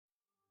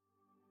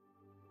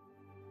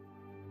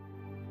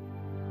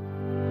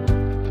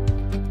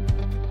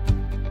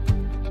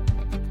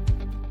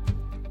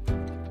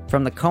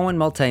From the Cohen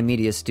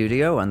Multimedia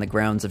Studio on the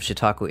grounds of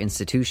Chautauqua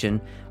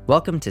Institution,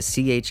 welcome to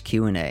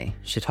CHQ&A,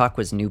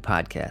 Chautauqua's new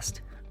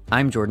podcast.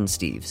 I'm Jordan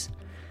Steves.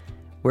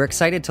 We're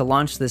excited to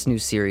launch this new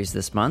series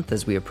this month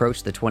as we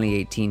approach the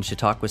 2018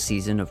 Chautauqua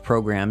season of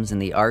programs in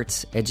the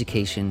arts,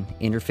 education,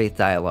 interfaith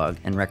dialogue,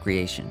 and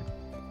recreation.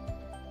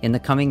 In the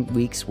coming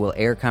weeks, we'll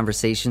air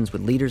conversations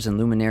with leaders and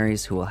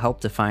luminaries who will help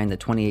define the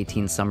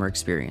 2018 summer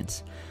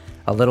experience,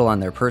 a little on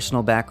their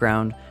personal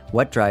background,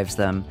 what drives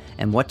them,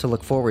 and what to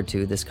look forward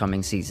to this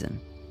coming season.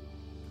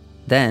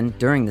 Then,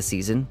 during the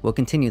season, we'll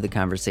continue the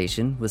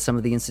conversation with some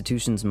of the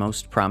institution's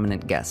most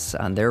prominent guests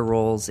on their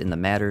roles in the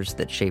matters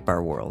that shape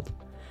our world.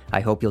 I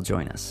hope you'll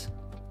join us.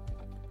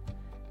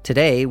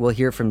 Today, we'll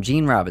hear from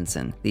Gene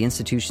Robinson, the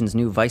institution's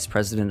new Vice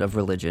President of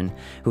Religion,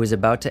 who is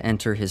about to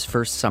enter his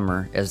first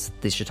summer as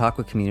the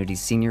Chautauqua community's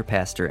senior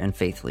pastor and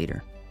faith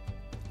leader.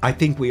 I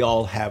think we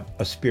all have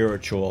a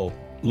spiritual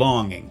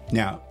longing.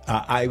 Now,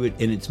 I would,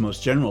 in its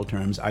most general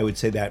terms, I would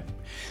say that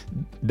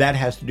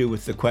has to do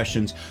with the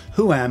questions,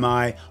 who am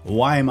I?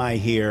 Why am I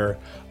here?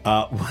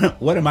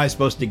 What am I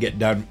supposed to get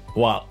done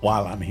while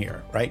I'm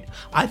here, right?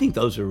 I think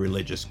those are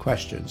religious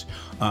questions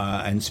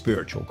and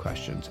spiritual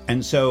questions.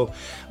 And so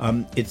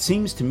it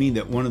seems to me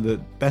that one of the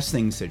best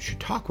things that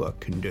Chautauqua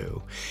can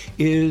do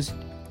is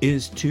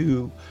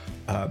to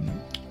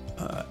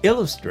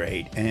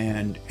illustrate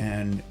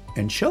and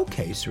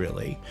showcase,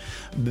 really,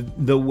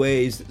 the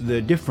ways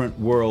the different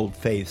world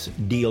faiths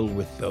deal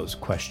with those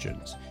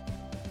questions.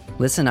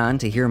 Listen on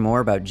to hear more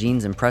about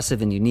Gene's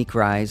impressive and unique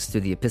rise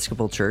through the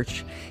Episcopal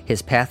Church,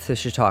 his path to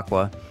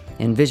Chautauqua,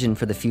 and vision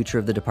for the future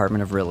of the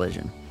Department of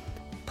Religion,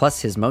 plus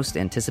his most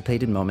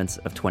anticipated moments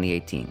of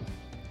 2018.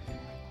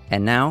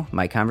 And now,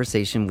 my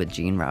conversation with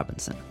Gene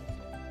Robinson.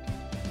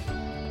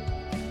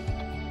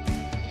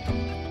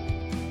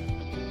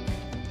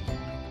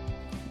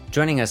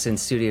 Joining us in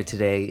studio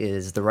today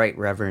is the Right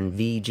Reverend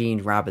V.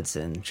 Gene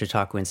Robinson,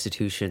 Chautauqua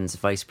Institution's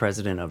Vice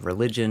President of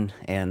Religion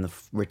and the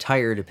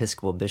retired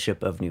Episcopal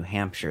Bishop of New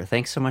Hampshire.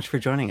 Thanks so much for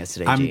joining us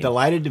today, Gene. I'm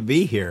delighted to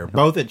be here,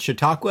 both at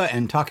Chautauqua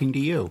and talking to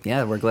you.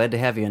 Yeah, we're glad to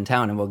have you in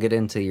town, and we'll get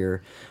into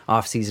your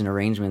off-season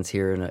arrangements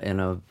here in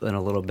a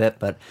little bit.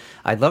 But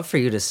I'd love for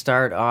you to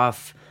start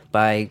off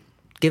by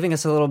giving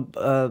us a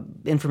little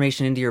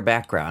information into your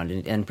background,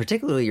 and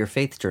particularly your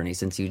faith journey,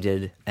 since you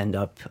did end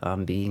up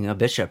being a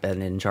bishop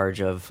and in charge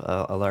of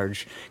a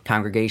large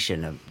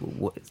congregation.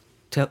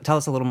 Tell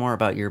us a little more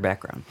about your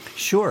background.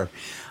 Sure.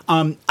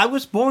 I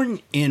was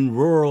born in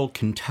rural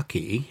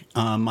Kentucky.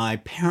 My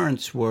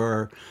parents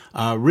were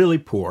really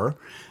poor.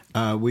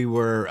 We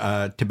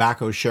were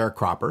tobacco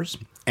sharecroppers,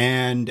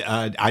 and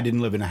I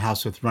didn't live in a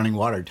house with running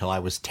water till I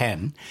was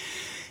 10.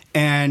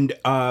 And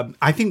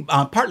I think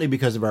partly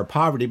because of our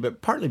poverty,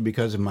 but partly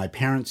because of my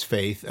parents'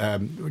 faith,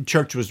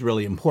 church was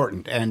really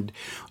important. And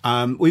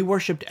we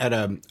worshipped at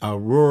a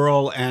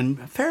rural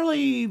and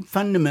fairly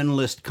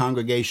fundamentalist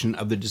congregation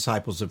of the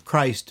Disciples of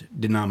Christ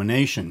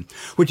denomination,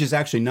 which is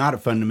actually not a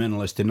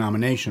fundamentalist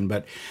denomination,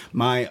 but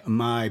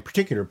my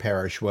particular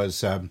parish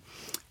was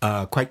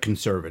quite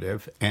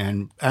conservative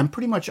and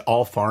pretty much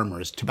all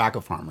farmers,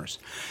 tobacco farmers.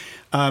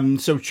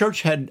 So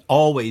church had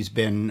always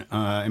been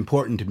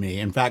important to me.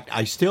 In fact,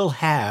 I still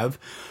have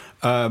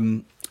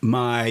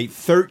my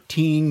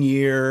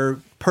 13-year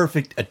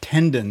perfect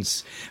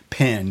attendance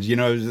pins,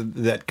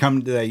 that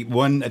come to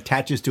one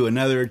attaches to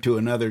another, to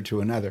another,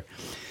 to another.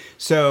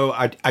 So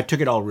I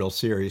took it all real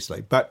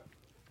seriously. But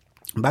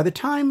by the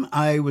time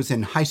I was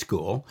in high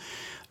school,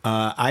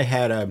 I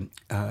had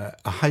a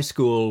high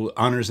school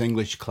honors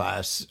English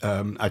class,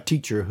 a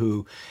teacher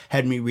who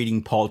had me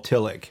reading Paul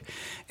Tillich.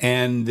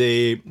 And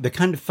the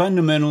kind of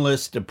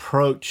fundamentalist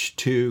approach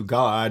to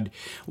God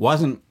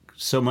wasn't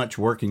so much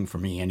working for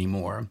me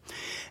anymore.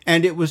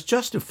 And it was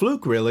just a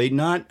fluke, really,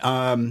 not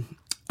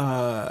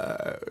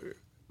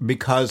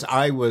because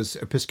I was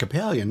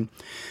Episcopalian,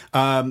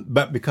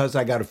 but because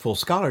I got a full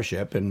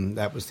scholarship, and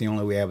that was the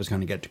only way I was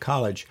going to get to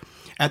college,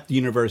 at the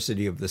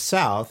University of the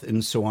South in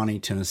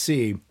Sewanee,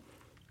 Tennessee,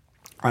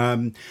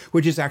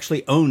 which is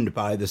actually owned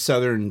by the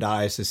Southern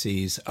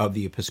Diocese of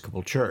the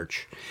Episcopal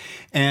Church.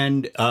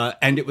 And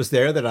it was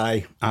there that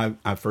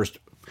I first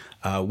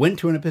went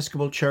to an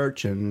Episcopal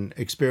church and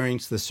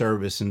experienced the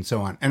service and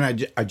so on. And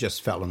I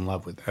just fell in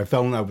love with it. I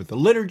fell in love with the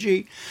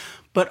liturgy,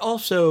 but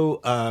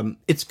also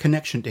its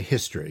connection to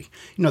history.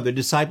 The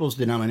Disciples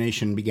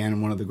denomination began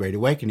in one of the Great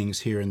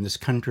Awakenings here in this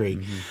country.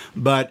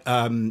 Mm-hmm. But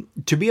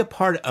to be a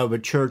part of a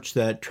church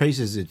that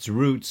traces its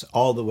roots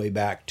all the way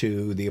back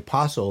to the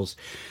Apostles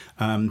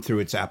through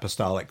its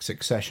apostolic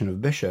succession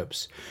of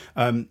bishops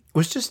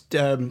was just,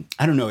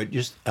 it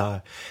just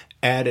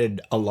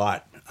added a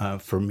lot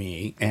for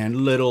me. And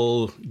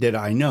little did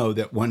I know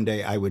that one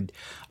day I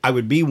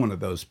would be one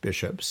of those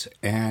bishops.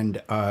 And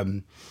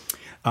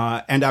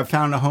I've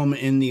found a home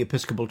in the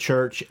Episcopal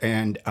Church,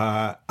 and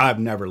I've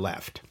never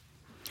left.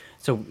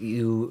 So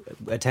you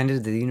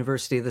attended the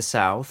University of the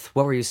South.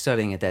 What were you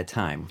studying at that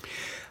time?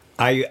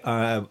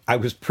 I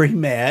was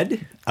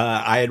pre-med.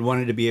 I had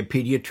wanted to be a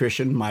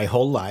pediatrician my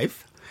whole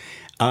life.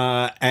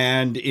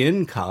 And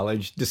in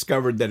college,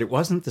 discovered that it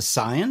wasn't the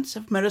science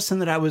of medicine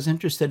that I was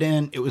interested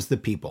in; it was the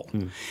people.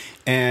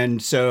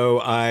 And so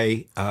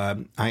I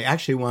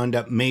actually wound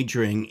up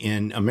majoring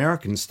in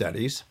American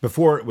Studies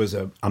before it was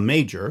a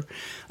major.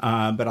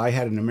 But I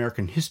had an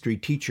American history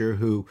teacher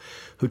who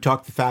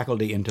talked the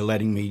faculty into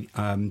letting me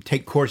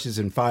take courses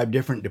in 5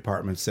 different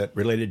departments that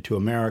related to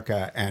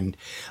America, and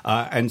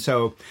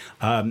so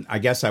I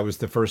guess I was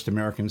the first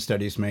American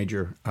Studies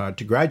major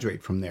to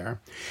graduate from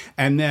there,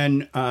 and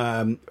then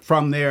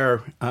from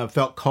there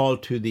felt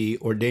called to the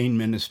ordained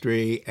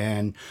ministry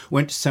and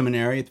went to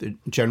seminary at the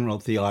General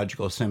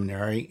Theological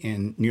Seminary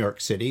in New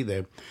York City,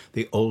 the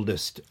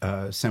oldest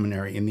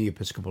seminary in the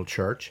Episcopal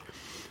Church,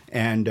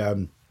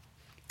 and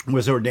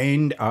was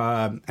ordained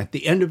at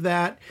the end of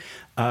that,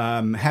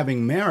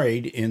 having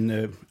married in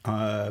the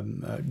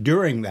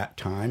during that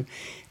time,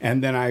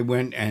 and then I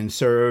went and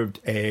served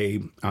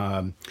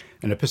an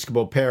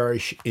Episcopal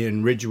parish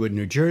in Ridgewood,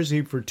 New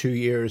Jersey, for 2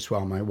 years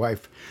while my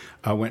wife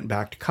went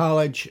back to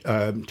college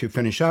to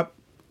finish up,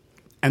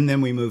 and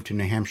then we moved to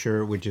New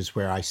Hampshire, which is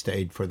where I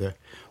stayed for the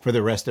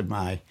rest of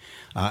my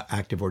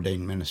active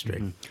ordained ministry.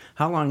 Mm-hmm.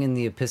 How long in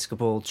the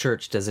Episcopal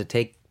Church does it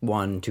take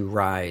one to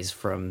rise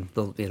from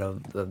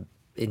the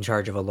in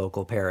charge of a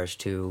local parish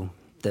to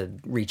the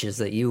reaches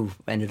that you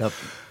ended up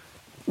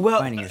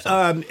finding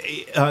yourself?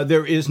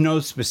 There is no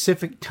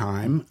specific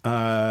time.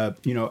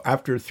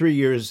 After 3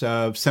 years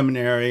of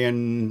seminary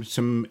and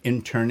some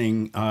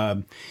interning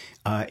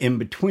in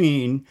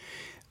between,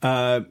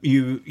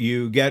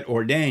 you get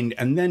ordained.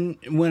 And then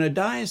when a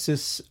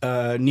diocese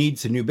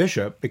needs a new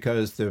bishop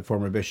because the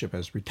former bishop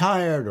has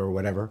retired or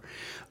whatever,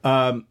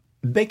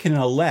 they can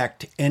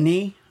elect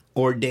any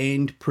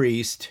ordained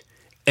priest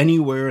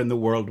anywhere in the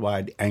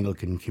worldwide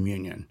Anglican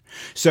Communion.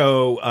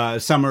 So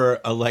some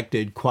are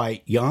elected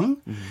quite young,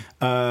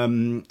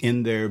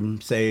 in their,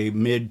 say,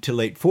 mid to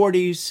late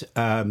 40s,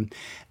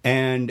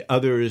 and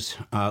others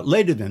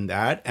later than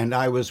that. And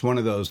I was one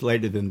of those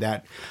later than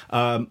that,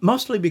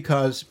 mostly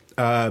because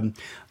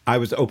I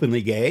was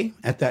openly gay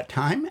at that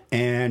time,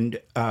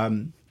 and,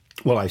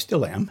 I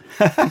still am.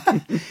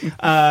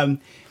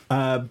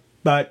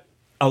 But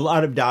a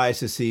lot of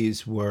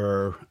dioceses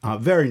were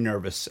very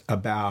nervous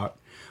about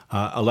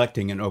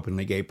electing an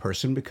openly gay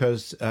person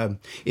because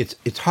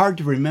it's hard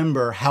to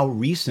remember how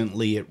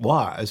recently it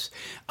was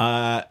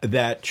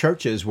that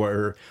churches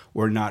were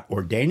not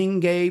ordaining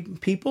gay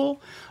people,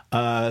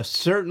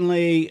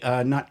 certainly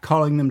not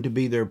calling them to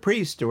be their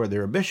priest or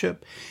their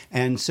bishop.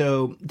 And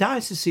so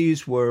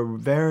dioceses were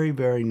very,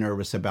 very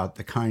nervous about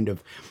the kind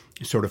of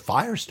sort of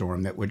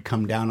firestorm that would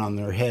come down on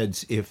their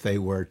heads if they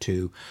were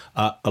to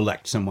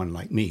elect someone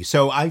like me.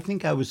 So I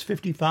think I was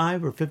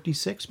 55 or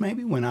 56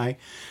 maybe when I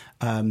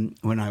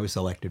was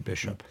elected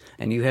bishop.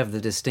 And you have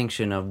the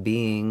distinction of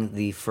being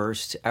the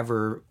first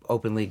ever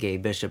openly gay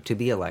bishop to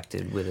be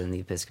elected within the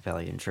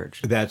Episcopalian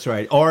Church. That's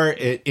right. Or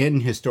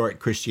in historic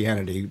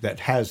Christianity that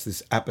has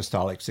this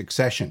apostolic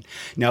succession.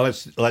 Now,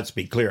 let's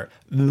be clear.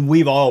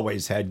 We've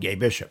always had gay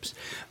bishops.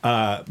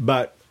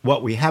 But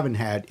what we haven't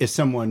had is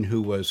someone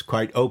who was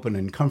quite open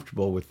and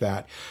comfortable with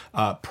that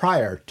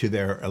prior to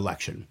their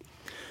election.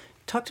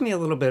 Talk to me a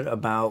little bit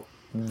about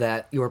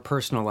your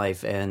personal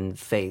life and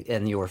faith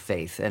and your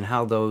faith, and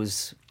how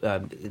those,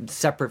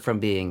 separate from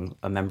being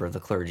a member of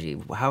the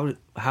clergy,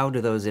 how do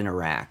those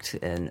interact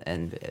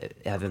and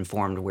have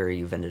informed where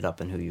you've ended up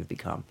and who you've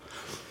become?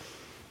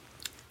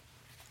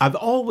 I've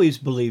always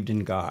believed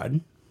in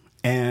God,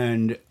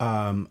 and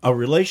a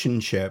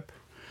relationship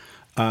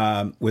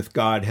with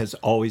God has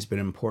always been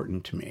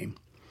important to me.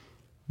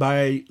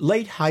 By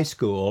late high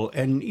school,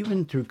 and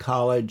even through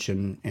college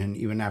and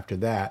even after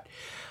that,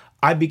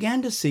 I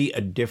began to see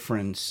a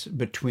difference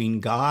between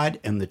God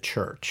and the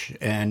church.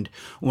 And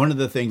one of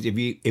the things, if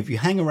you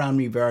hang around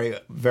me very,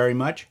 very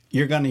much,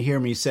 you're going to hear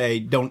me say,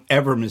 don't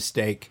ever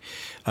mistake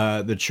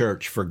the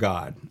church for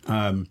God.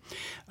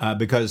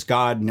 Because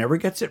God never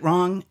gets it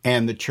wrong,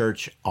 and the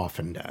church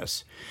often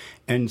does.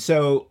 And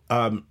so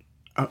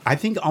I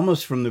think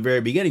almost from the very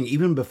beginning,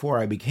 even before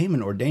I became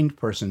an ordained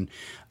person,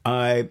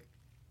 I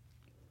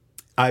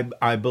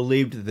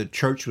believed that the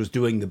church was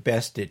doing the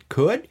best it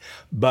could,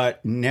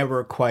 but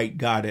never quite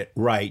got it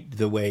right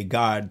the way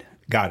God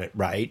got it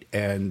right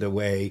and the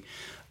way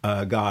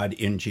God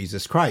in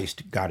Jesus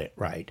Christ got it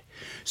right.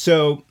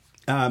 So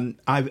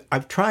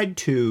I've tried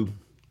to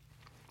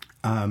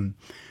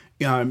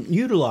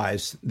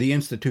utilize the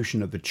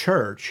institution of the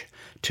church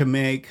to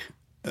make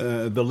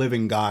the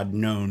living God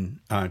known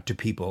to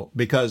people,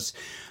 because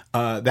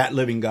that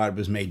living God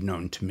was made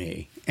known to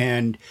me.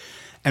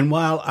 And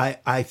while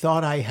I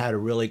thought I had a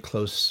really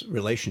close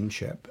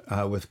relationship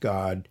with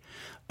God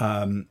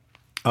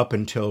up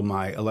until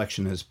my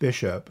election as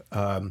bishop,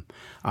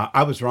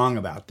 I was wrong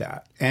about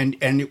that. And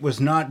it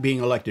was not being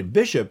elected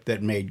bishop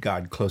that made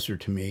God closer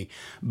to me,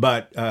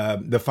 but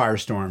the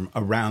firestorm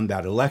around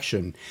that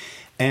election.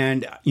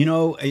 And,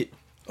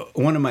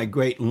 one of my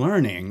great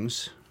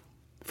learnings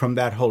from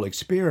that whole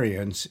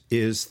experience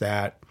is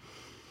that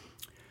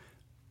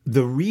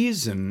the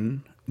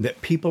reason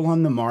that people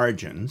on the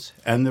margins,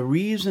 and the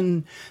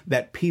reason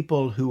that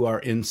people who are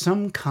in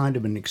some kind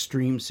of an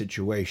extreme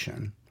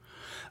situation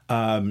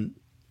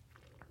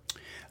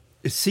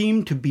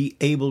seem to be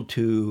able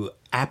to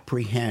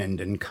apprehend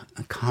and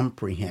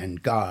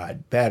comprehend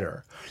God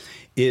better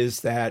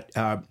is that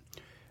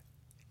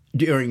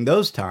during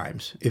those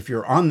times, if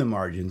you're on the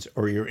margins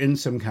or you're in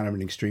some kind of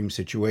an extreme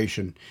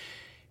situation,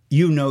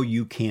 you know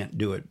you can't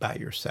do it by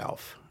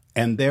yourself.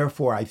 And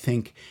therefore, I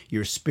think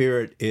your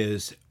spirit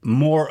is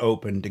more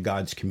open to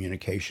God's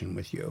communication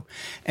with you.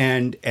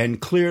 And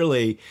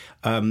clearly,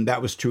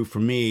 that was true for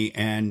me.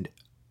 And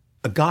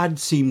God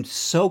seemed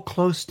so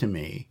close to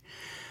me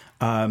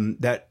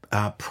that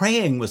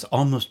praying was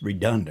almost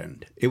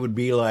redundant. It would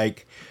be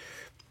like,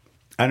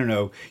 I don't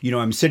know,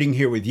 I'm sitting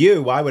here with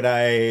you. Why would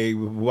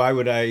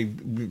I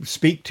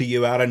speak to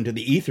you out into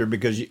the ether?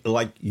 Because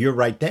you're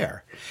right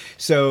there.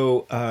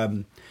 So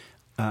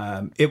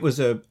it was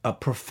a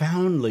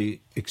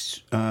profoundly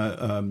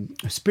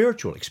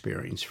spiritual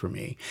experience for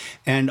me.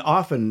 And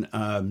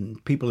often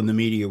people in the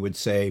media would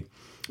say,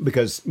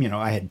 because,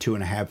 I had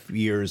 2.5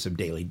 years of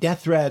daily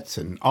death threats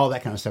and all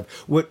that kind of stuff.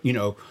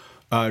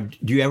 Do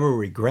you ever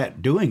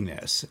regret doing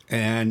this?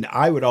 And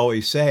I would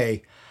always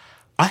say,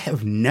 I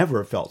have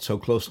never felt so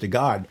close to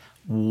God.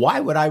 Why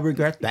would I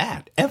regret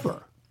that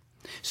ever?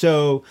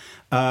 So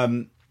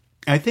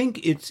I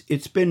think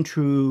it's been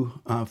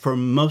true for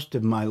most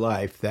of my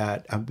life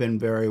that I've been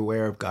very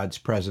aware of God's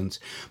presence,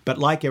 but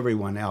like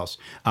everyone else,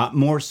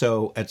 more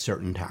so at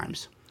certain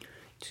times.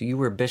 So you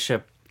were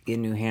bishop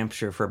in New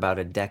Hampshire for about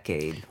a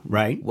decade.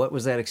 Right. What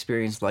was that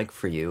experience like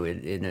for you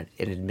in an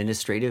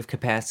administrative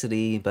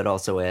capacity, but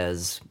also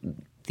as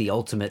the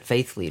ultimate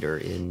faith leader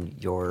in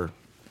your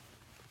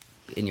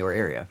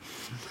area?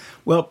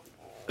 Well,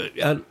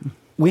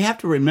 we have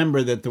to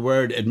remember that the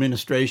word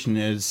administration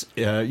is,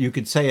 you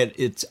could say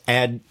it's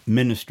ad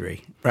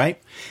ministry, right?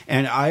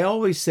 And I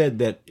always said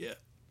that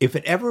if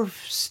it ever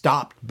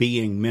stopped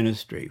being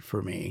ministry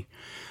for me,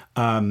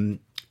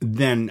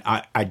 then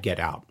I'd get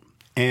out.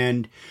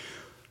 And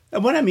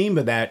what I mean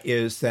by that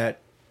is that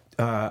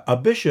a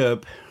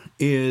bishop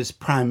is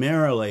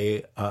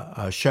primarily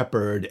a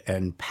shepherd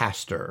and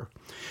pastor.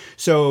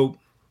 So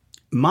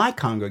my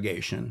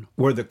congregation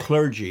were the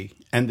clergy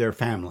and their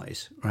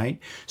families, right?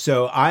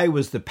 So I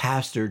was the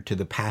pastor to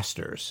the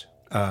pastors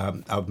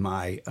of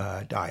my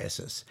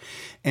diocese.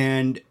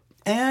 And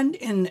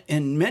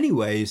in many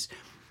ways,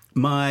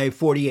 my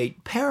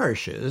 48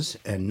 parishes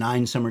and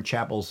 9 summer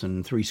chapels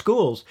and 3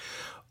 schools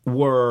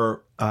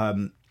were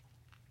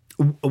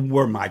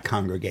my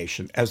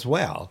congregation as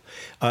well.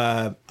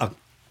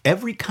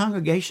 Every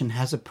congregation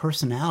has a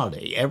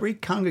personality. Every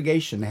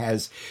congregation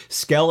has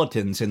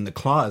skeletons in the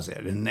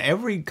closet, and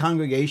every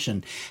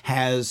congregation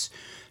has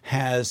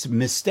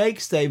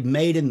mistakes they've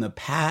made in the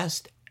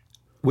past,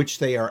 which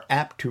they are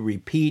apt to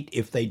repeat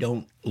if they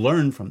don't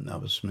learn from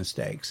those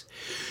mistakes.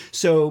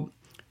 So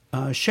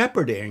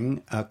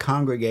shepherding a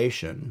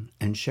congregation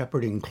and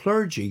shepherding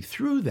clergy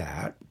through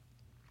that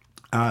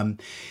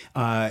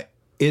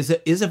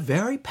is a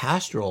very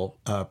pastoral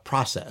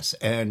process,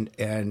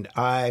 and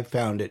I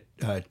found it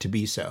to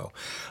be so.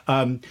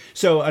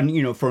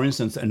 For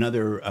instance,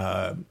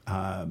 another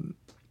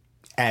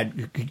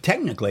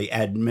technically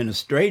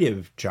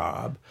administrative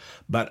job,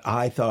 but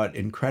I thought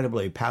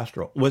incredibly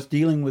pastoral, was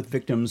dealing with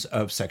victims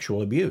of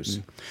sexual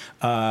abuse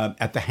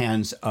at the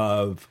hands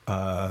of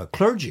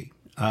clergy.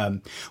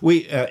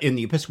 We in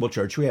the Episcopal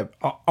Church, we have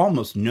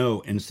almost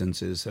no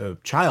instances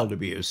of child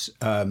abuse,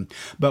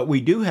 but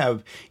we do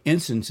have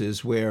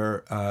instances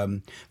where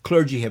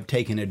clergy have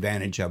taken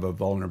advantage of a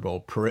vulnerable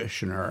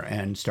parishioner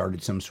and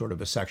started some sort of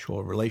a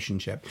sexual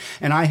relationship.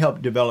 And I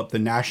helped develop the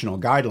national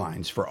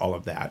guidelines for all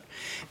of that.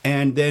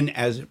 And then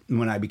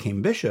when I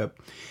became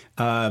bishop,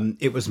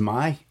 it was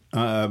my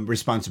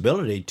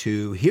responsibility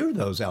to hear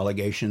those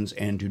allegations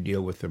and to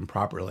deal with them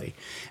properly.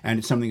 And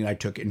it's something that I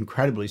took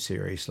incredibly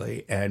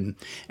seriously. And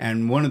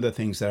one of the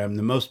things that I'm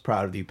the most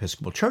proud of the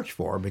Episcopal Church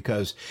for,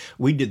 because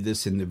we did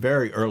this in the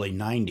very early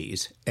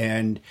 90s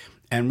and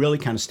really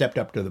kind of stepped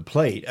up to the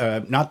plate.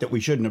 Not that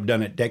we shouldn't have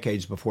done it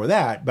decades before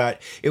that,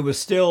 but it was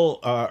still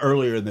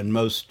earlier than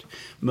most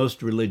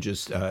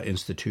religious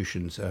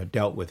institutions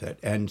dealt with it.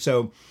 And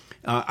so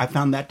I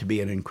found that to be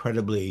an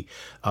incredibly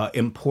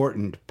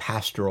important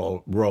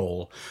pastoral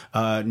role,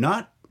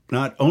 not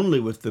only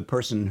with the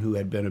person who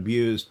had been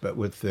abused, but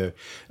with the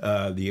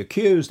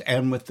accused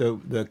and with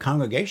the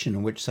congregation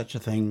in which such a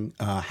thing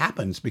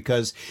happens,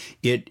 because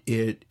it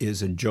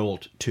is a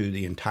jolt to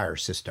the entire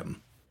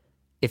system.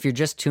 If you're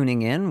just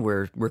tuning in,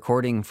 we're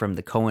recording from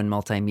the Cohen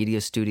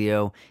Multimedia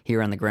Studio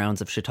here on the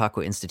grounds of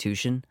Chautauqua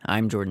Institution.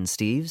 I'm Jordan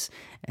Steves,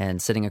 and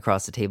sitting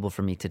across the table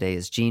from me today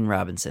is Gene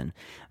Robinson,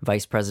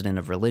 Vice President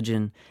of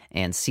Religion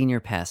and Senior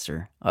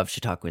Pastor of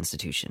Chautauqua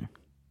Institution.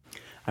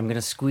 I'm going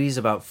to squeeze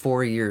about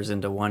 4 years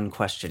into one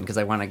question because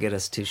I want to get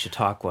us to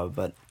Chautauqua.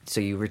 But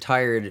so you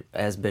retired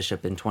as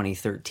bishop in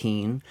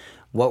 2013.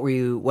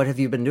 What have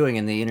you been doing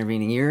in the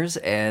intervening years,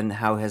 and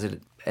how has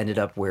it ended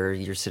up where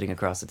you're sitting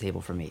across the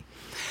table from me?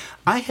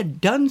 I had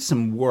done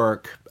some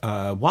work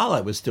while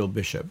I was still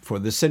bishop for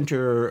the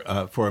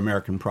Center for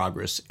American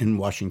Progress in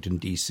Washington,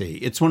 D.C.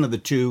 It's one of the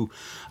two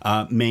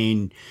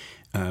main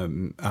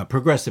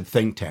progressive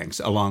think tanks,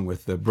 along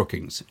with the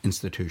Brookings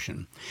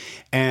Institution.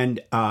 And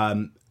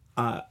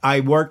I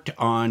worked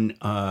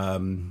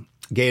on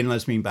gay and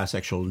lesbian,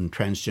 bisexual, and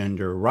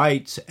transgender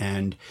rights,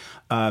 and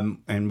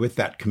with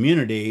that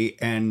community,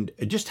 and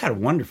just had a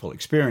wonderful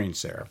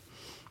experience there.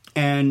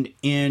 And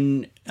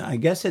I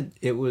guess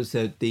it was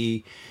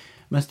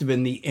must have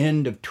been the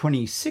end of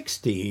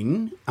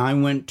 2016, I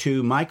went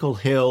to Michael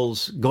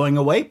Hill's going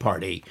away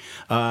party.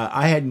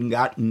 I hadn't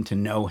gotten to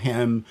know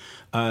him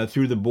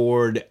through the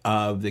board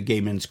of the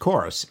Gay Men's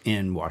Chorus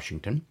in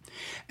Washington.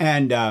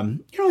 And,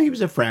 he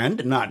was a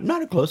friend,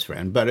 not a close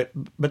friend,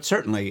 but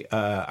certainly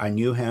I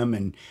knew him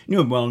and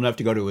knew him well enough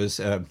to go to his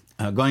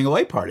going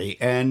away party.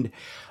 And,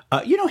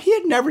 he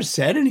had never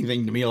said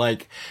anything to me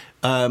like,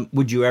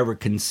 would you ever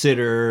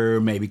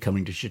consider maybe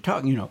coming to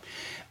Chautauqua,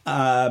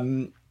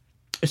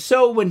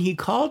 So when he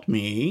called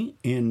me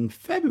in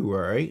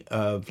February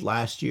of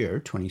last year,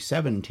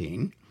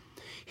 2017,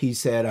 he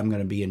said, I'm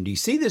going to be in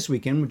D.C. this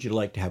weekend. Would you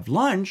like to have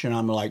lunch? And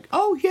I'm like,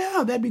 oh,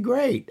 yeah, that'd be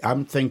great.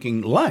 I'm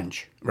thinking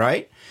lunch,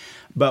 right?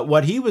 But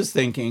what he was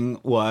thinking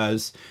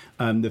was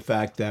the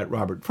fact that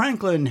Robert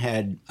Franklin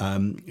had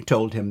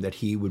told him that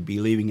he would be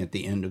leaving at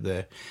the end of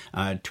the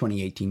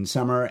 2018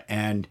 summer.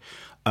 And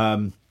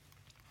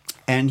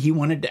he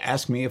wanted to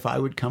ask me if I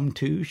would come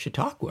to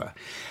Chautauqua.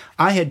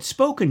 I had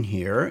spoken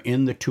here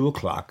in the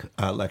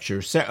 2:00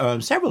 lecture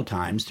several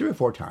times, 3 or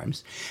 4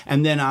 times,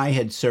 and then I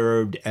had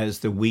served as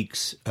the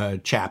week's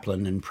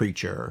chaplain and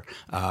preacher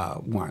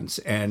once,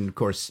 and of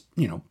course,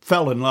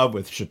 fell in love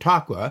with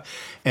Chautauqua,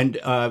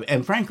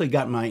 and frankly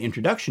got my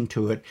introduction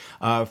to it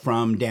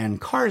from Dan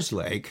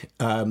Carslake,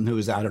 who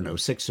was,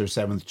 6th or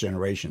 7th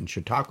generation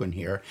Chautauquan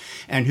here,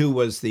 and who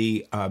was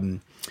the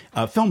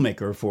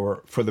filmmaker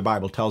for The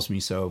Bible Tells Me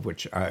So, of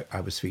which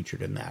I was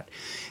featured in that.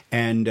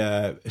 And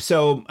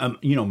so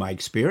my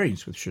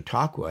experience with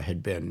Chautauqua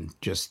had been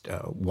just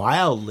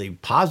wildly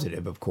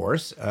positive, of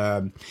course,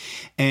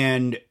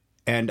 and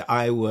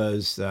I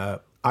was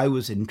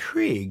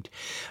intrigued,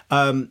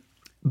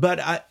 but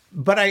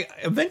I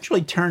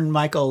eventually turned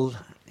Michael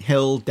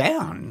Hill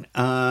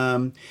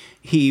down.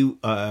 He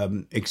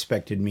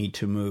expected me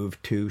to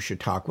move to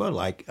Chautauqua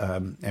like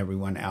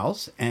everyone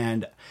else,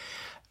 and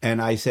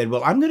I said,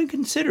 well, I'm going to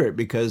consider it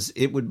because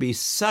it would be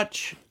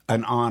such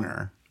an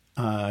honor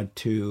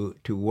to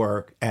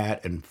work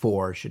at and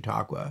for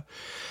Chautauqua.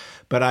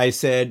 But I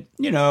said,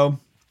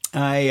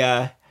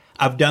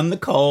 I've done the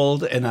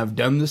cold and I've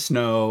done the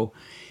snow,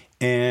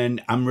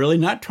 and I'm really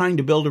not trying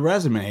to build a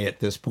resume at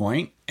this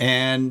point.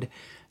 And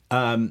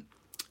I've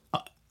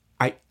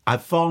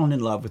fallen in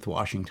love with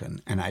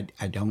Washington, and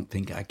I don't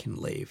think I can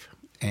leave.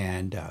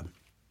 And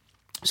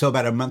so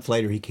about a month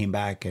later, he came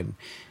back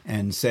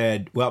and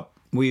said, well,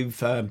 we've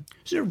sort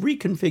of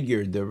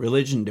reconfigured the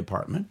religion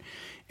department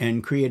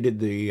and created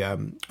the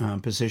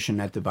position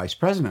at the vice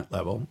president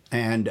level.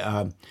 And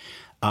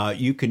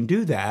you can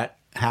do that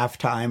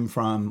half-time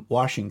from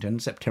Washington,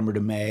 September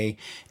to May,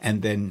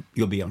 and then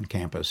you'll be on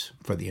campus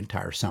for the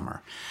entire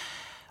summer.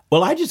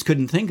 Well, I just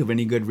couldn't think of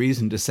any good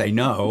reason to say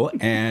no.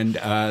 And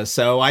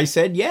so I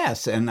said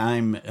yes, and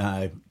I'm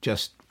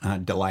just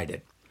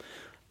delighted.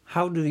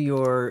 How do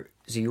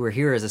so you were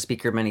here as a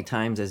speaker many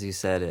times, as you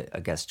said,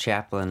 a guest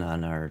chaplain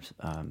on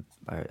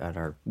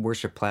our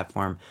worship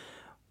platform.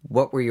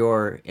 What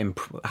were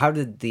how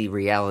did the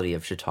reality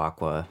of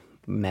Chautauqua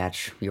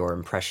match your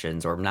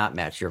impressions or not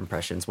match your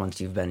impressions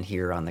once you've been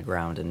here on the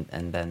ground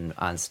and been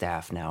on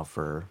staff now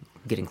for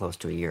getting close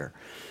to a year?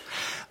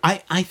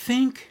 I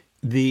think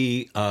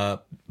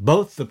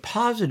both the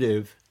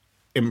positive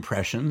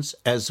impressions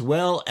as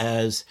well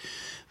as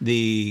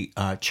the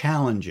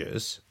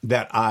challenges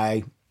that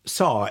I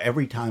saw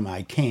every time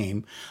I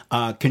came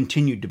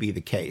continued to be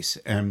the case.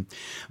 And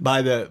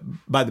by the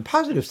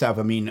positive stuff,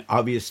 I mean,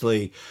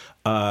 obviously,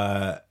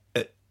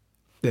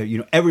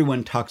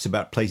 everyone talks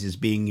about places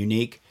being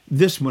unique.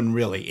 This one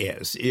really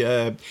is.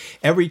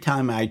 Every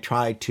time I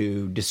try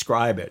to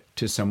describe it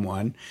to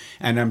someone,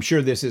 and I'm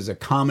sure this is a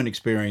common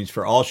experience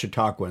for all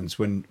Chautauquans,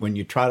 when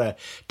you try to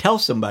tell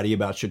somebody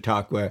about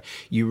Chautauqua,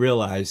 you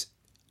realize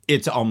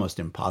it's almost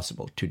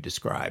impossible to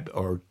describe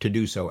or to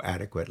do so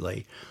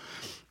adequately.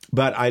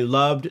 But I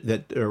loved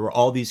that there were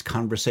all these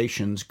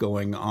conversations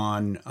going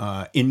on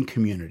in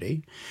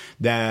community,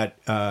 that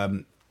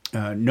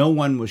no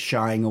one was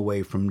shying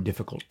away from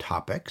difficult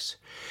topics,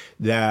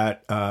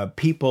 that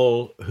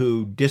people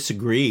who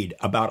disagreed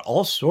about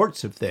all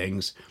sorts of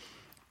things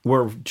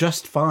were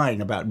just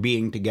fine about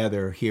being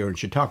together here in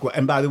Chautauqua.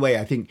 And by the way,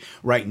 I think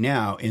right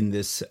now in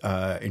this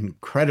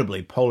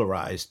incredibly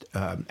polarized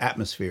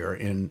atmosphere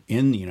in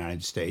the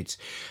United States,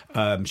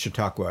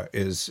 Chautauqua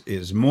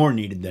is more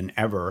needed than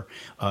ever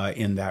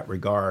in that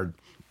regard.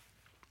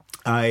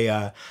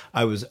 I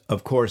was,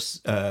 of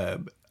course,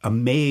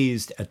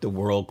 amazed at the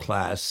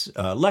world-class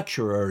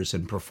lecturers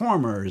and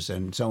performers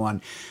and so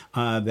on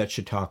that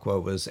Chautauqua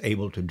was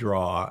able to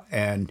draw,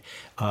 and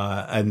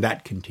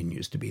that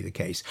continues to be the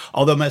case.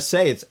 Although I must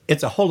say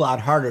it's a whole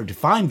lot harder to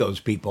find those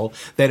people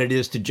than it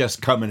is to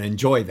just come and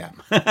enjoy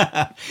them.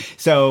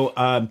 So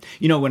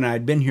when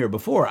I'd been here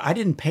before, I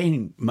didn't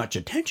pay much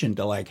attention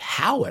to like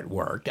how it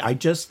worked. I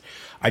just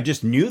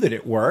knew that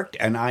it worked,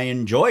 and I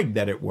enjoyed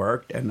that it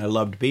worked, and I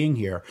loved being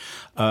here.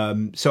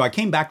 So I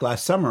came back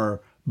last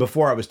summer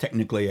before I was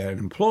technically an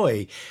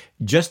employee,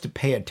 just to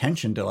pay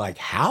attention to like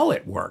how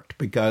it worked,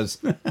 because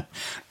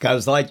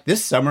like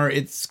this summer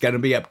it's going to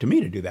be up to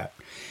me to do that.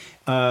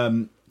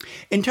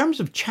 In terms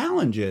of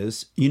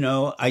challenges,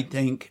 I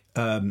think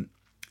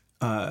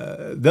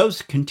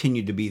those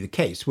continue to be the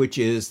case, which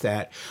is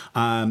that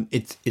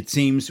it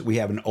seems we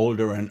have an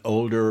older and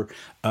older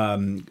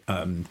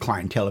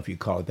clientele, if you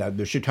call it that.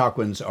 The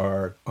Chautauquans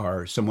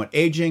are somewhat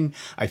aging.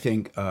 I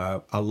think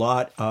a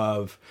lot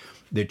of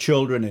the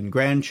children and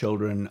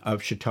grandchildren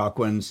of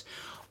Chautauquans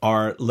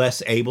are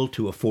less able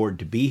to afford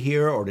to be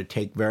here or to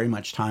take very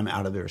much time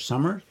out of their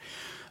summer.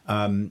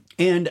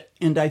 And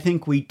I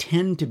think we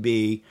tend to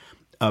be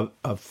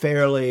a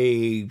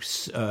fairly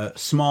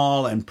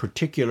small and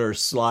particular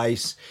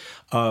slice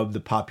of the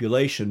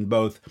population,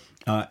 both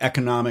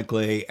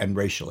economically and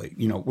racially.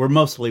 We're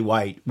mostly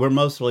white, we're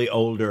mostly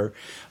older,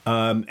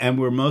 and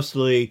we're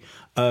mostly,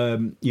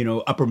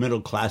 upper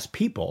middle class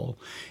people.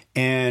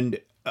 And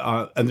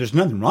there's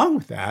nothing wrong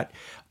with that.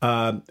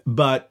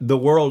 But the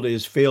world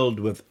is filled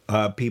with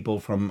people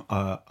from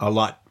a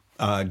lot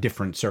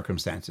different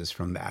circumstances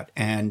from that.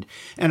 And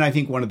I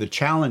think one of the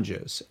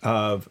challenges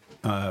of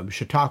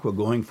Chautauqua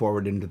going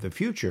forward into the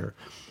future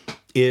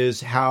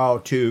is how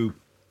to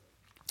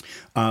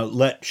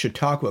let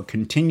Chautauqua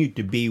continue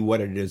to be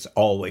what it has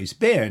always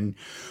been,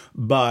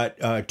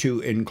 but to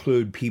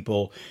include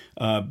people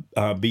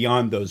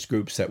beyond those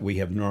groups that we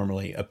have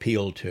normally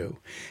appealed to,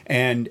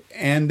 and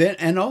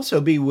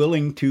also be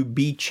willing to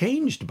be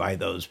changed by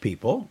those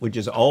people, which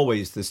is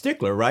always the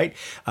stickler, right?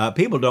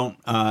 People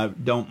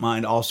don't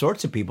mind all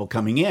sorts of people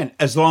coming in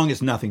as long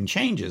as nothing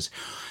changes.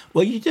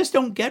 Well, you just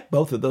don't get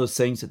both of those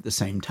things at the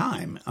same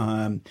time,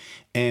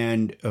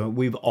 and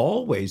we've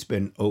always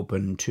been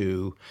open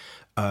to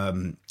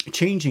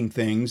changing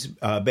things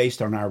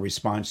based on our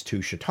response to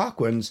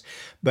Chautauquans.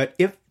 But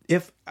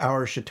if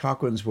our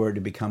Chautauquans were to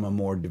become a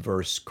more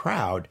diverse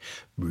crowd,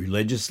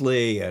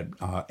 religiously and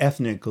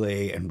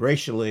ethnically and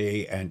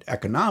racially and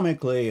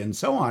economically and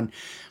so on,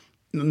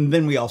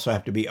 then we also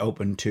have to be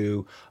open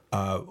to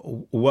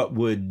what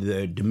would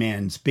the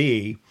demands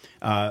be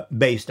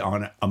based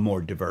on a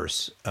more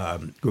diverse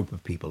group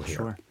of people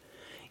here.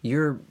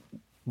 Sure.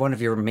 One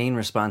of your main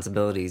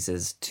responsibilities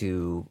is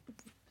to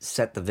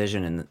set the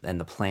vision and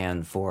the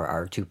plan for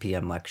our 2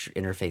 p.m.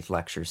 interfaith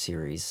lecture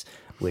series,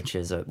 which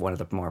is one of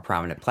the more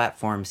prominent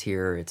platforms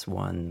here. It's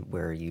one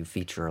where you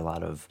feature a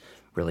lot of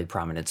really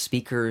prominent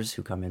speakers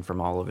who come in from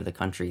all over the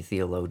country,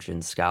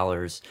 theologians,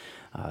 scholars,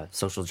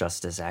 social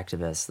justice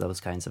activists, those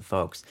kinds of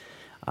folks.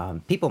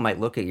 People might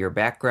look at your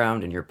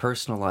background and your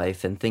personal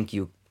life and think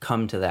you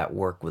come to that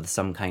work with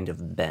some kind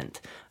of bent,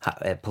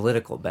 a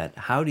political bent.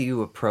 How have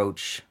you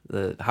approached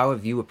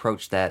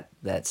that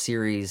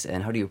series,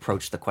 and how do you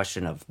approach the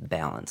question of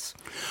balance?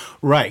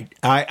 Right.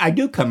 I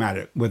do come at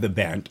it with a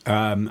bent.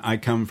 I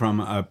come from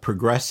a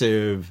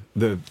progressive,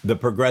 the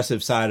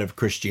progressive side of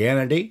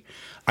Christianity.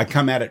 I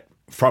come at it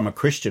from a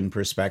Christian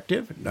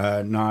perspective,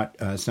 not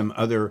some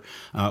other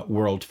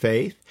world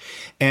faith,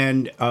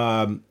 and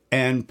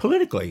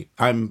politically,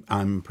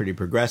 I'm pretty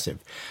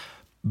progressive.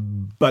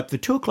 But the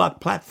 2 o'clock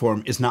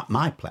platform is not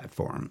my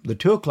platform. The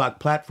 2 o'clock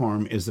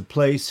platform is a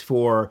place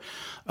for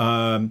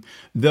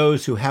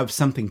those who have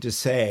something to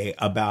say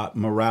about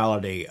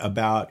morality,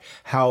 about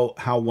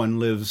how one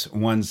lives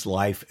one's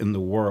life in the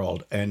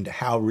world, and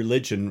how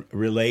religion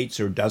relates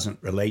or doesn't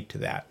relate to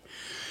that.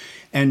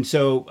 And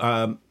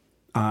so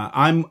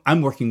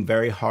I'm working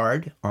very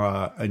hard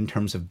in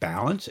terms of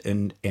balance,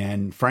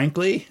 and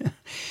frankly,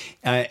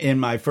 in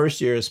my first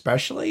year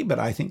especially, but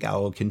I think I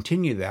will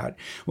continue that.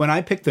 When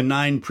I picked the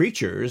 9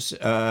 preachers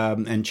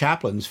and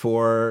chaplains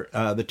for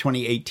the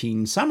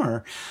 2018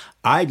 summer,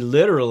 I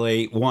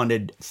literally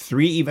wanted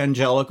 3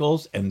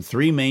 evangelicals and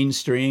 3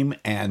 mainstream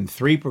and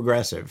 3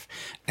 progressive,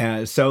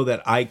 so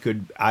that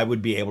I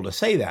would be able to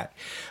say that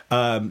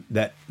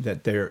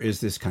there is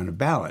this kind of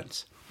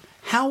balance.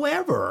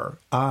 However,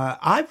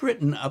 I've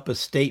written up a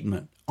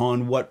statement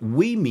on what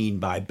we mean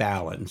by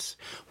balance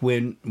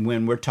when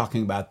we're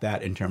talking about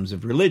that in terms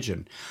of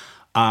religion.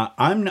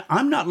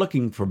 I'm not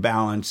looking for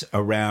balance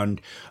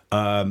around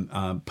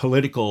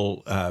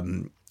political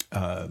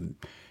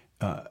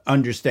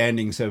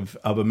understandings of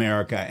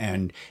America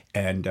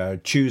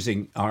and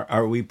choosing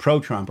are we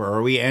pro-Trump or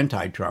are we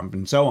anti-Trump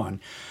and so on.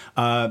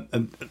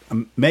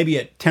 Maybe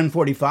at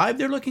 10:45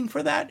 they're looking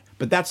for that,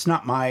 but that's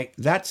not my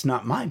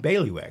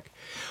bailiwick.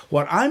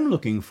 What I'm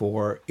looking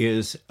for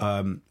is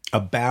a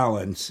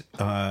balance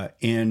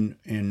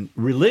in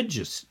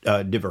religious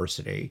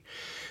diversity,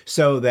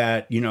 so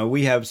that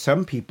we have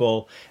some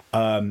people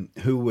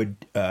who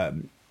would.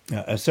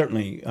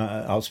 Certainly,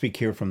 I'll speak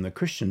here from the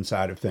Christian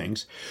side of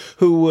things,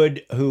 who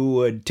would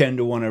tend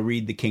to want to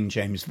read the King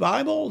James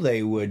Bible.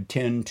 They would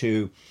tend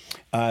to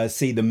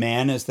see the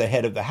man as the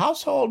head of the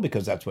household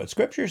because that's what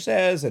Scripture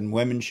says, and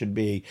women should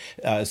be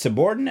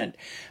subordinate.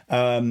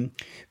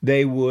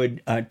 They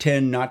would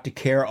tend not to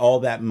care all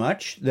that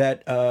much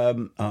that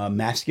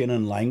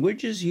masculine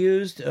language is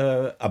used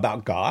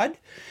about God.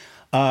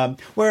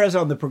 Whereas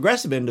on the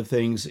progressive end of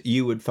things,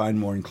 you would find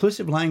more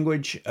inclusive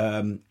language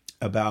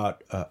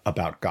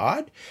about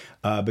God,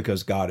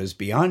 because God is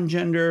beyond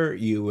gender.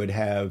 You would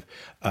have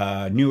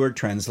newer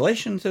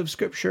translations of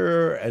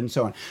Scripture and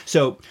so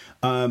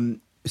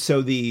on.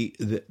 So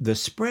the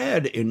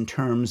spread in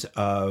terms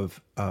of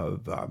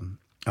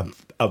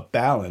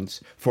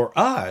balance for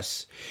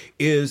us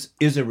is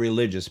a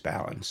religious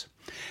balance.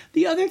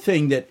 The other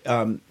thing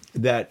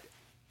that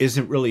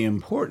isn't really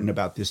important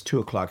about this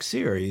 2:00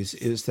 series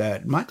is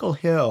that Michael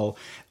Hill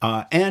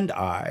and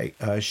I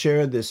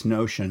share this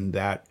notion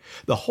that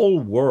the whole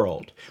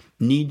world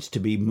needs to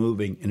be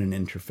moving in an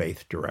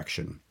interfaith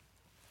direction.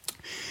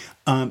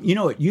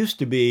 It used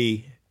to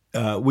be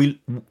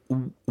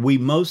we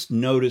most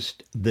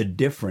noticed the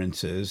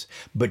differences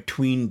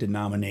between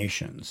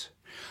denominations,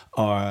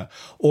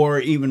 or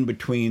even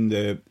between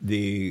the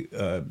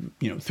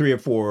 3 or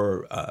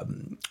 4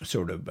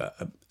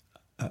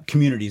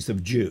 communities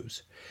of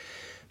Jews.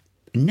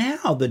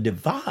 Now the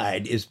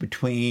divide is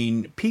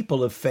between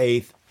people of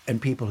faith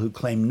and people who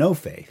claim no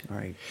faith.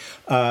 Right.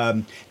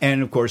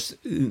 And of course,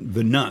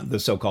 the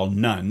so-called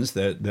nuns,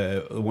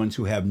 the ones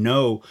who have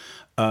no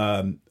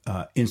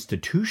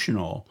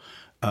institutional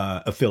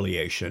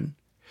affiliation,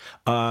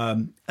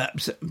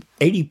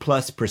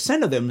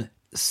 80+% of them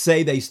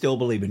say they still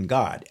believe in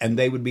God, and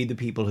they would be the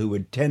people who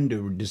would tend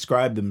to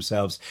describe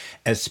themselves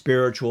as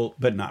spiritual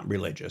but not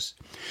religious.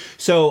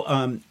 So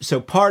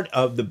part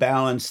of the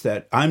balance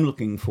that I'm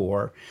looking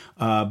for,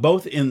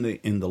 both in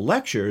the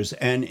lectures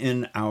and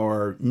in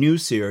our new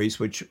series,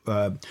 which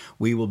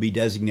we will be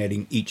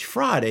designating each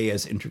Friday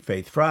as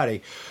Interfaith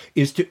Friday,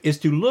 is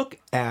to look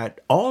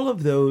at all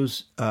of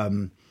those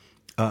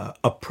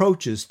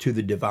approaches to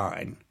the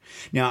divine.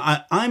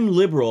 Now, I'm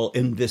liberal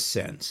in this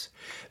sense,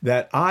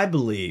 that I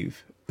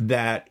believe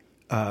that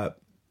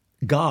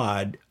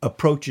God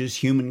approaches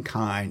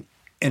humankind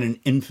in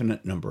an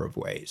infinite number of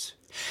ways,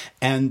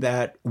 and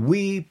that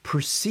we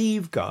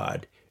perceive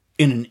God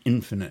in an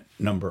infinite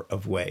number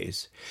of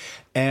ways.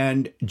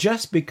 And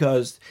just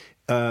because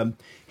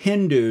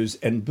Hindus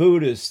and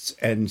Buddhists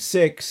and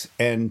Sikhs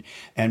and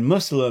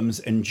Muslims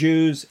and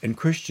Jews and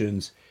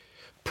Christians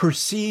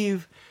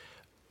perceive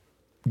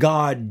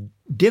God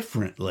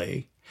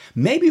differently,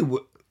 maybe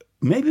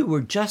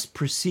we're just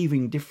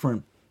perceiving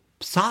different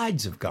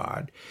sides of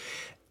God.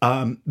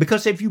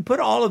 Because if you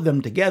put all of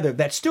them together,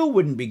 that still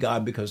wouldn't be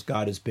God, because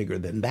God is bigger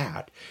than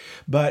that.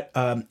 But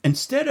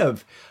instead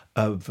of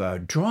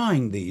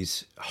drawing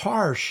these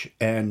harsh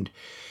and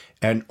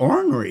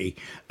ornery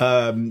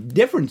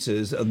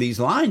differences of these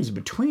lines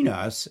between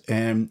us,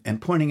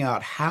 and pointing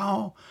out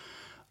how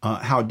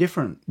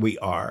different we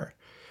are,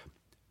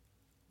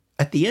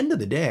 at the end of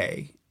the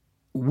day,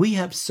 we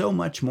have so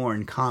much more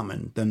in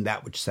common than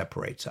that which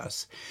separates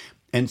us.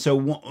 And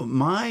so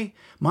my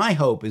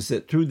hope is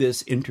that through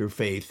this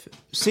interfaith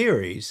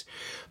series,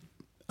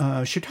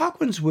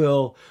 Chautauquans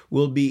will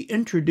be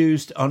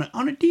introduced on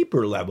a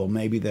deeper level,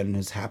 maybe than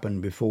has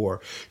happened before,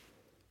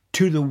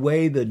 to the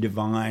way the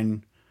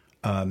divine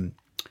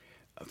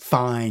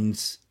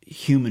finds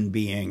human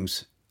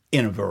beings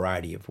in a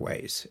variety of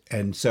ways.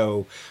 And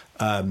so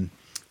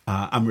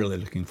I'm really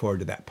looking forward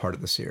to that part of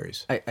the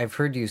series. I've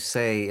heard you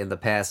say in the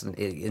past,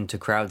 into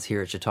crowds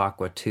here at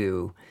Chautauqua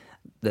too,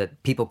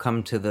 that people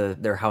come to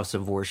their house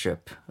of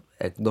worship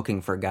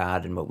looking for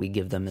God, and what we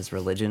give them is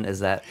religion. Is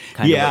that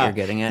kind of what you're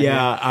getting at?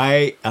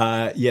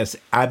 Yeah, yes,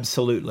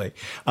 absolutely.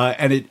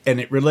 And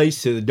it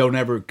relates to don't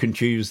ever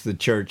confuse the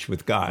church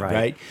with God,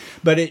 right?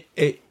 But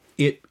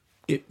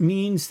it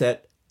means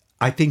that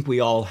I think we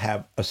all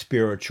have a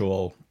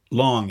spiritual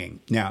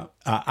longing. Now,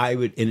 I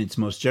would, in its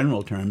most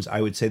general terms,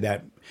 I would say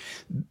that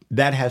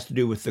has to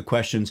do with the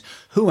questions: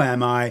 who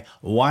am I?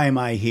 Why am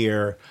I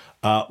here?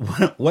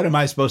 What am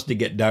I supposed to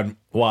get done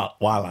while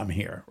I'm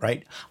here,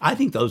 right? I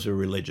think those are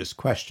religious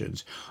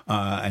questions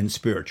and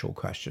spiritual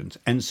questions.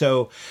 And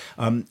so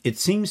it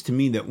seems to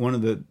me that one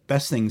of the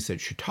best things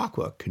that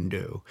Chautauqua can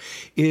do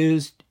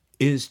is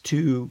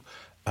to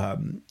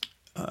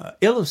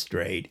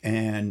illustrate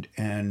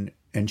and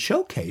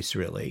showcase,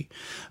 really,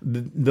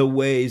 the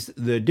ways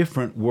the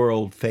different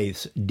world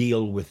faiths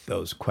deal with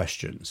those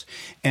questions.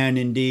 And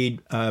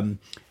indeed,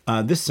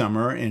 this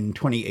summer in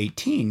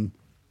 2018,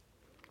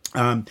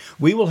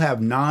 We will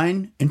have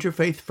 9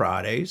 Interfaith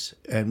Fridays,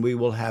 and we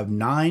will have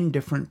 9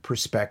 different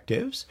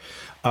perspectives,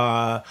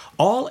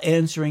 all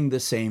answering the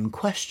same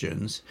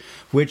questions,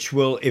 which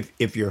will,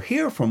 if you're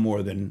here for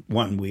more than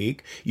 1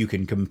 week, you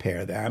can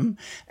compare them.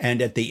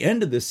 And at the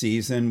end of the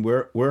season,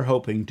 we're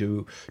hoping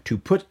to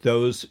put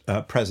those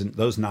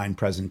 9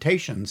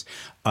 presentations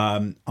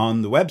on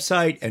the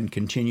website and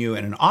continue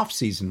in an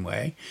off-season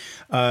way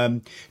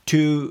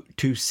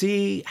to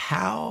see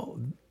how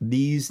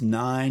these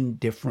 9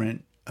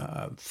 different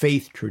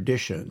faith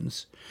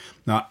traditions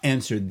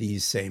answered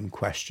these same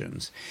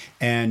questions,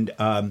 and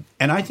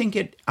I think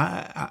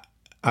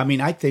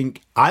I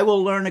think I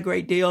will learn a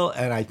great deal,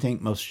 and I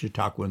think most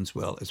Chautauquans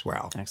will as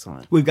well.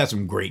 Excellent. We've got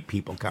some great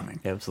people coming.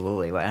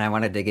 Absolutely. And I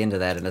want to dig into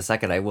that in a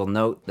second. I will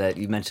note that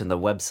you mentioned the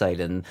website,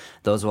 and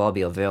those will all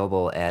be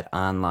available at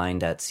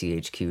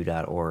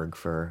online.chq.org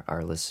for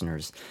our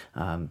listeners.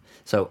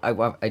 So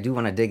I do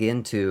want to dig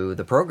into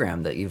the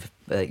program that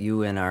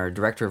you and our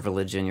Director of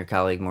Religion, your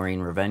colleague Maureen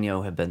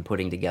Raveno, have been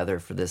putting together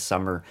for this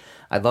summer.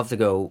 I'd love to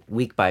go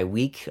week by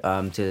week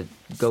to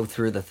go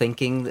through the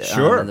thinking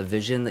and the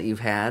vision that you've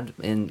had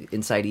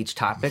inside each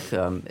topic.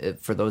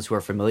 For those who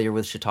are familiar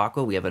with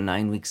Chautauqua, we have a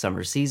 9-week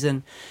summer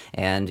season,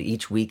 and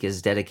each week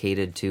is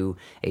dedicated to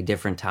a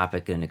different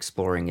topic and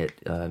exploring it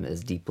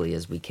as deeply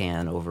as we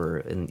can over,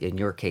 in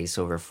your case,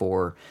 over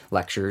 4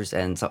 lectures,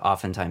 and so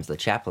oftentimes the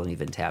chaplain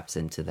even taps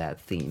into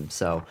that theme.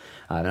 So,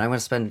 and I want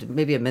to spend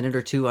maybe a minute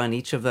or 2 on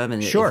each of them,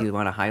 and if you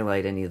want to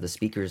highlight any of the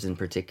speakers in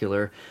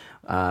particular.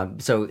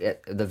 So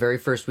at the very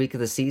first week of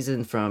the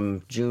season,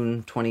 from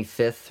June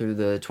 25th through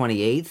the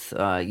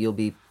 28th, you'll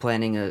be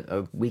planning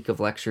a week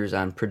of lectures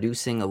on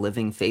producing a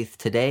living faith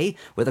today,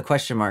 with a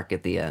question mark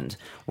at the end.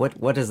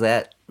 What does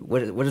that?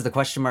 What does the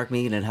question mark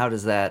mean, and how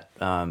does that?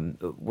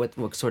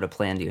 What sort of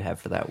plan do you have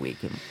for that week?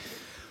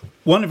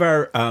 One of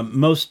our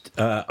most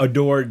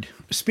adored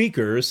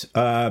speakers,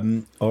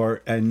 and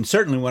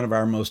certainly one of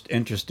our most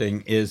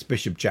interesting, is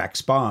Bishop Jack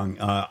Spong.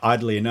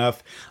 Oddly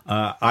enough,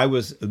 I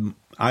was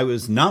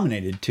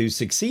nominated to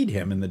succeed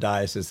him in the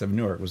Diocese of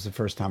Newark. It was the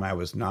first time I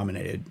was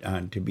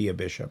nominated to be a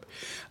bishop.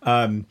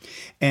 And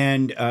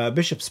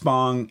Bishop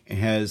Spong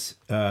has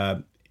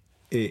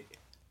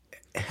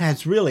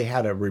really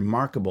had a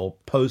remarkable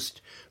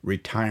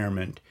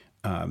post-retirement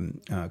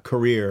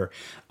career.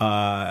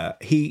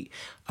 He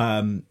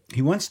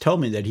once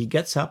told me that he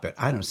gets up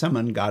at, some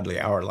ungodly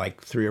hour,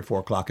 like 3 or 4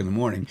 o'clock in the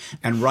morning,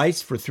 and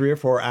writes for 3 or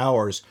 4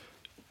 hours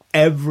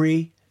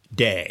every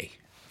day.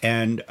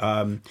 And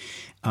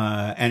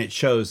it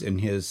shows in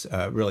his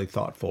really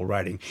thoughtful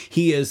writing.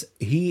 He is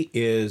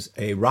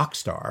a rock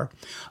star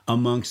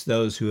amongst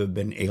those who have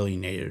been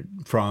alienated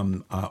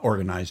from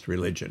organized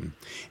religion,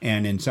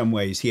 and in some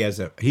ways he has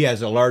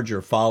a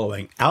larger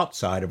following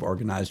outside of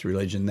organized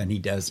religion than he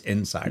does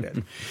inside it.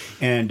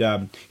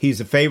 And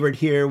he's a favorite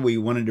here. We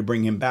wanted to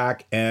bring him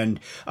back, and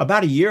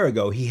about a year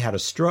ago he had a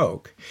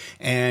stroke,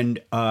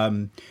 and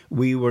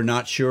we were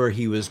not sure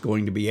he was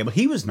going to be able.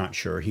 He was not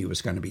sure he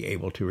was going to be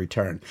able to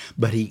return,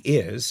 but he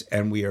is,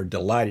 and we are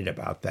delighted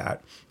about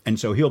that. And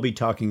so he'll be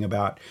talking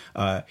about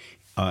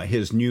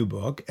his new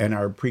book, and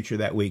our preacher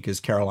that week is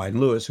Caroline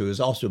Lewis, who has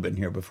also been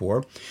here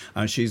before.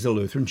 She's a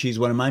Lutheran. She's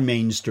one of my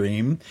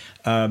mainstream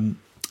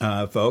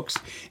folks,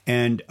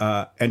 and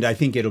I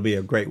think it'll be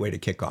a great way to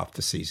kick off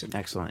the season.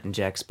 Excellent. And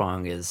Jack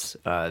Spong is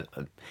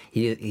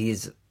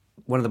he's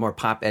one of the more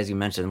as you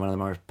mentioned, one of the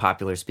more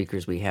popular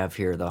speakers we have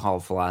here. The Hall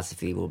of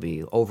Philosophy will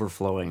be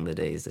overflowing the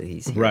days that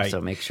he's here. Right. So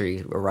make sure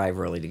you arrive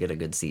early to get a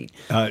good seat.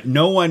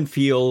 No one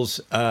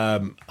feels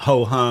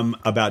ho-hum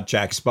about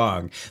Jack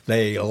Spong.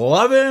 They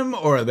love him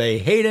or they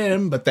hate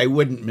him, but they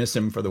wouldn't miss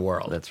him for the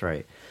world. That's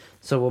right.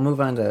 So we'll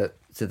move on to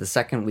the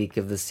second week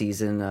of the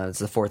season. It's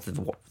the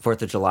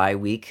 4th of July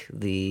week.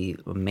 The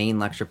main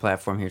lecture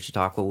platform here at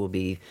Chautauqua will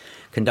be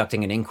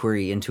conducting an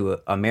inquiry into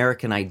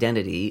American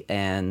identity,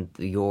 and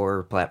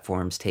your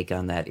platform's take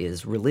on that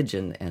is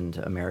religion and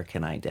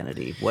American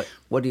identity. What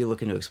are you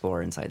looking to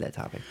explore inside that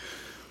topic?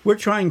 We're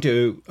trying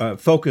to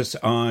focus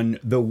on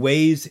the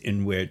ways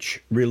in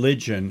which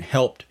religion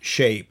helped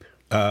shape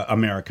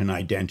American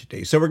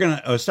identity. So we're going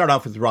to start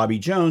off with Robbie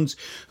Jones,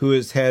 who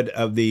is head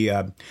of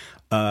the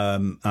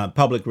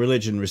Public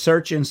Religion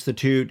Research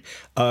Institute,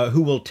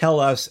 who will tell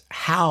us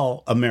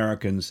how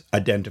Americans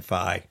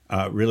identify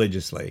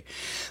religiously.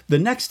 The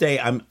next day,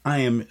 I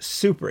am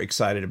super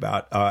excited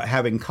about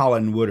having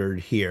Colin Woodard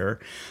here.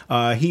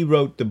 He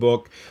wrote the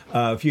book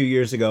a few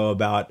years ago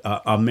about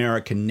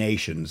American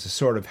nations,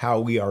 sort of how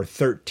we are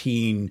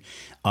 13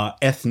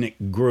 ethnic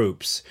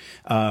groups,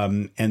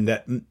 and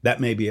that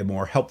may be a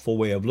more helpful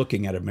way of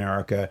looking at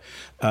America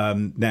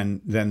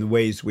than the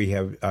ways we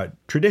have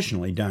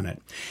traditionally done it.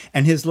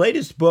 And his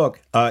latest book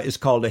is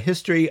called A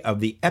History of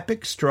the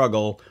Epic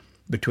Struggle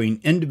between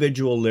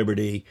individual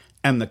liberty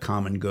and the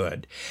common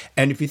good.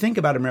 And if you think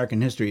about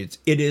American history,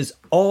 it is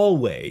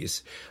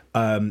always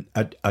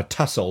a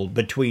tussle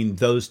between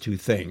those two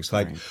things.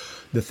 Like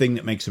the thing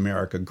that makes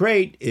America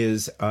great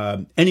is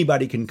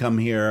anybody can come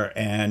here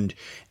and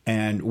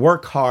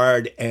work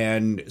hard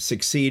and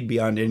succeed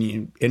beyond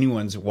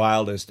anyone's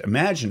wildest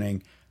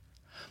imagining.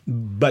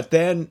 But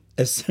then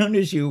as soon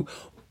as you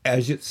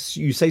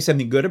say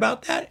something good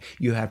about that,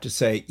 you have to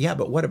say, yeah,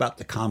 but what about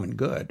the common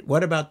good?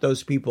 What about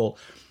those people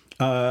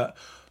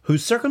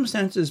whose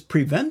circumstances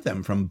prevent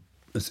them from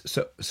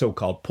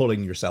so-called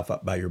pulling yourself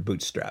up by your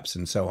bootstraps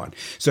and so on?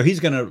 So he's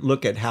going to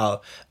look at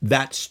how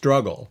that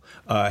struggle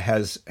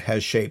has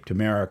shaped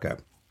America.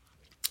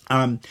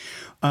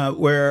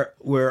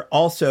 We're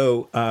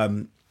also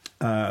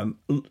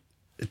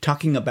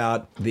talking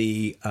about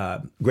the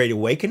Great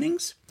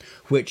Awakenings,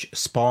 which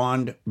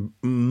spawned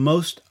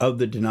most of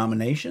the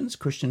denominations,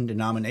 Christian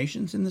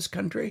denominations in this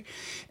country,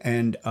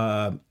 and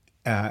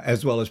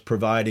as well as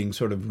providing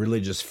sort of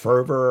religious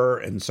fervor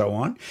and so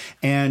on.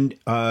 And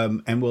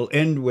we'll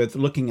end with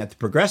looking at the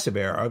Progressive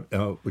Era,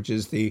 which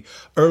is the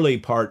early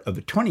part of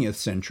the 20th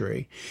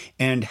century,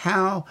 and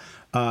how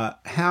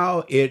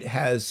it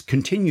has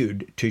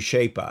continued to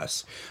shape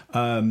us.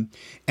 And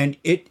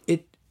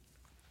it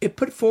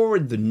put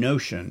forward the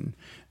notion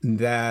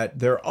that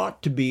there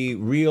ought to be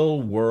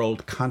real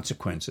world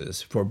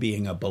consequences for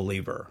being a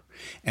believer.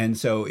 And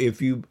so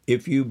if you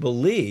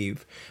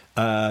believe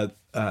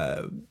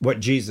what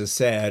Jesus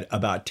said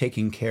about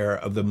taking care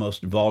of the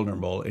most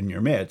vulnerable in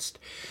your midst,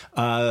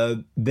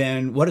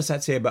 then what does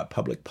that say about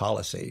public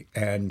policy?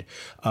 And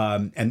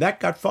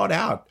that got fought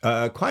out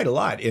quite a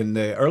lot in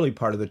the early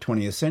part of the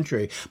 20th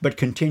century, but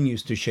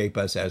continues to shape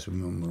us as we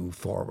move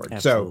forward.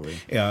 Absolutely.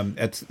 So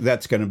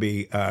that's going to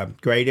be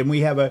great. And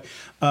we have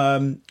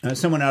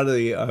someone out of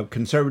the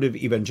conservative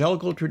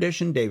evangelical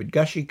tradition, David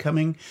Gushee,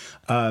 coming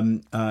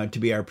to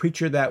be our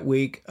preacher that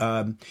week.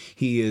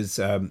 He is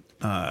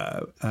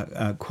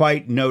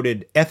quite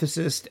noted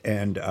ethicist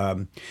and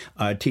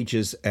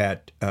teaches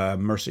at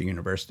Mercer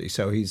University.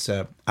 So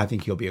I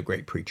think he'll be a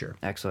great preacher.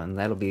 Excellent.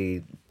 That'll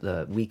be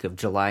the week of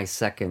July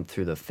 2nd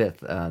through the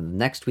 5th.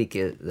 Next week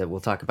that we'll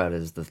talk about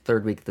is the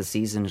third week of the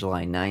season,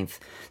 July 9th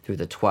through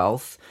the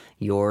 12th.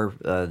 The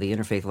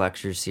Interfaith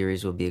Lectures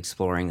series will be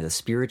exploring the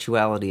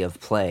spirituality of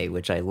play,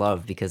 which I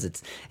love because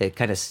it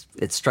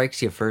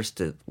strikes you first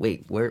to,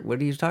 wait, what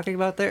are you talking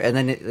about there? And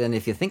then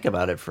if you think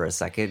about it for a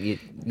second,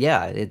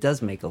 it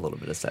does make a little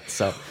bit of sense.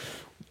 So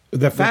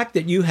the fact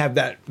that you have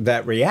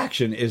that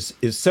reaction is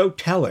so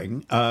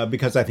telling,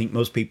 because I think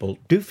most people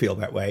do feel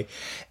that way.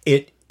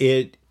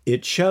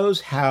 It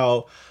shows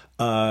how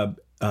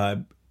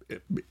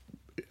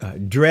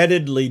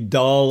dreadedly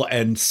dull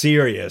and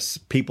serious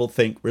people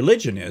think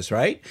religion is,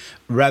 right?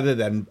 Rather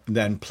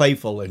than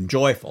playful and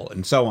joyful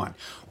and so on,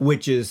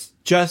 which is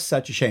just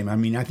such a shame. I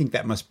mean, I think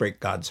that must break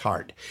God's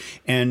heart.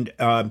 And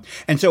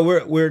so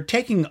we're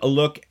taking a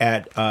look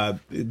at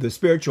the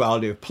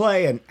spirituality of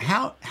play and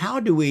how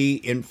do we,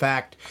 in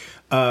fact,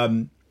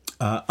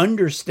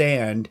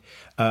 understand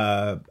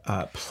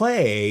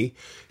play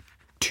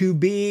to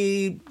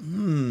be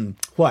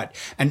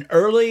an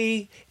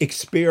early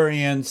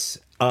experience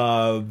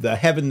of the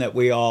heaven that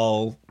we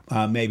all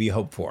maybe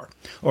hope for,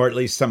 or at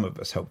least some of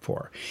us hope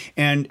for.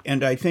 And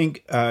I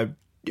think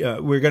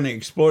we're going to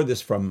explore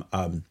this from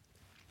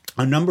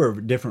a number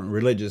of different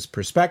religious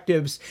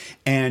perspectives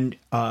and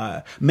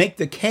make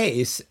the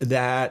case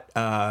that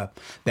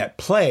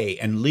play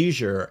and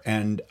leisure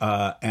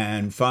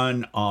and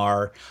fun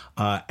are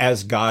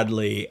as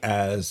godly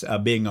as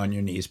being on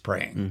your knees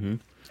praying. Mm-hmm.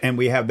 And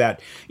we have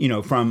that,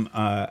 from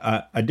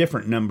a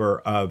different number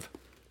of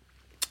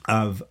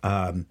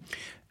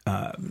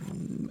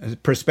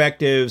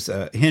perspectives,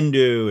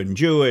 Hindu and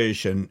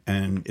Jewish and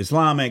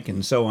Islamic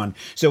and so on.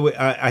 So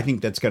I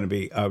think that's going to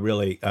be a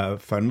really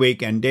fun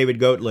week. And David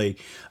Goatley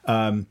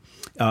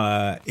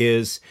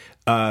is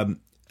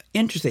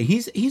interesting.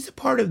 He's a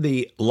part of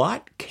the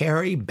Lot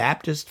Carey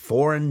Baptist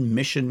Foreign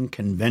Mission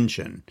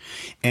Convention,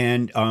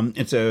 and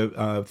it's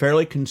a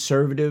fairly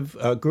conservative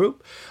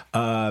group,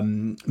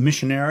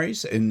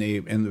 missionaries in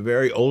the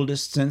very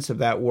oldest sense of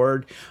that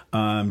word.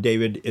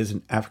 David is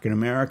an African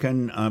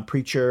American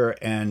preacher,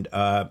 and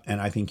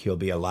I think he'll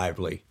be a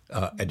lively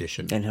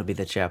addition. And he'll be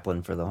the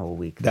chaplain for the whole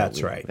week.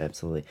 That's right.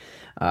 Absolutely.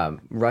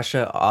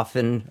 Russia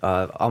often,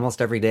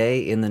 almost every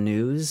day in the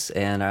news,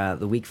 and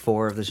the week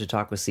 4 of the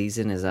Chautauqua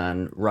season is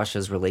on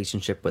Russia's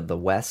relationship with the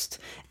West,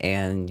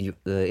 and the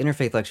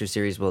Interfaith Lecture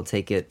Series will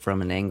take it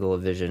from an angle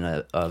of vision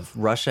of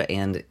Russia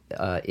and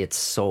its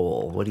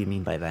soul. What do you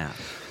mean by that?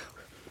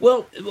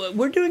 Well,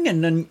 we're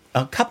doing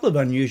a couple of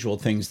unusual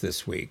things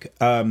this week.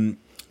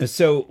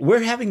 So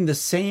we're having the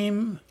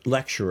same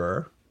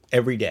lecturer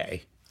every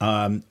day.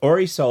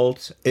 Ori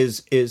Saltz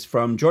is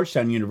from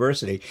Georgetown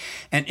University,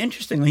 and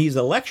interestingly, he's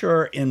a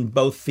lecturer in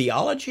both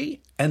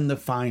theology and the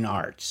fine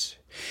arts.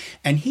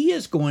 And he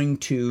is going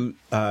to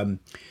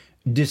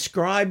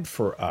describe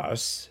for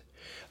us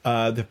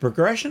the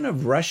progression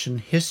of Russian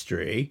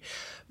history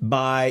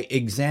by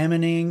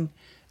examining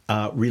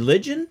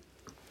religion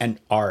and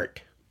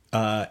art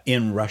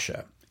in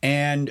Russia,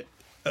 and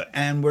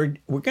we're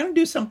going to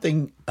do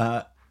something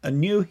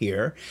new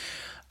here,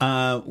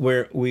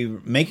 where we're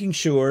making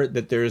sure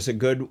that there's a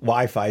good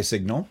Wi-Fi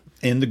signal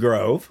in the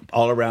Grove,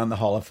 all around the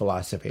Hall of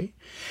Philosophy.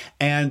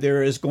 And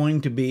there is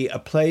going to be a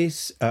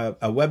place,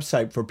 a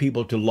website for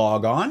people to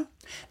log on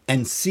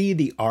and see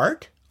the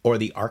art or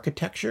the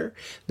architecture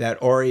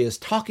that Ori is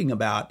talking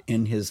about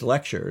in his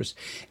lectures.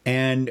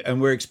 And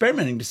we're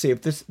experimenting to see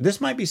if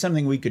this might be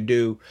something we could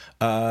do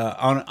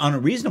on a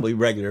reasonably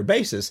regular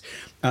basis.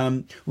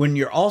 When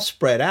you're all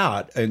spread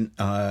out in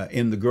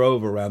the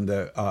Grove around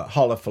the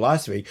Hall of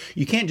Philosophy,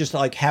 you can't just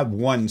like have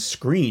one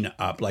screen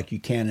up like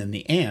you can in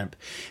the AMP.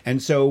 And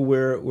so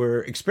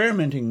we're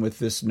experimenting with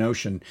this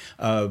notion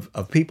of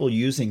people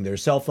using their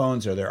cell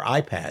phones or their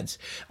iPads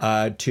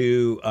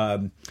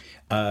to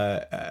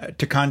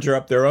conjure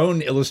up their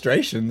own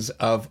illustrations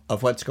of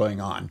what's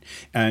going on.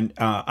 And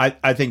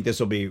I think this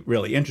will be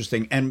really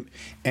interesting.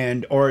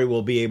 And Ori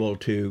will be able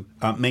to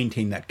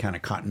maintain that kind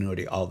of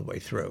continuity all the way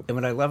through. And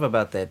what I love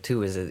about that,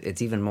 too, is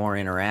it's even more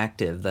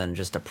interactive than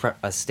just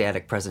a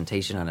static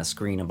presentation on a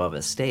screen above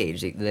a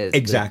stage.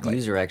 Exactly. The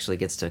user actually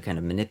gets to kind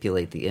of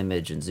manipulate the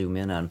image and zoom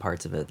in on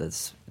parts of it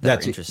that's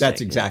interesting.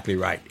 That's exactly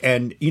right.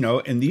 And,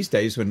 in these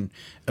days when,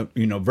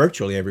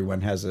 virtually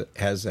everyone has a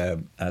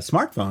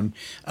smartphone,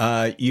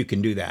 you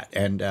can do that.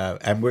 And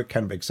we're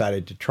kind of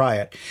excited to try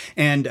it.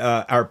 And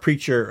our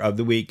preacher of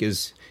the week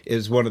is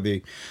one of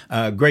the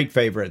great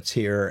favorites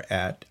here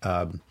at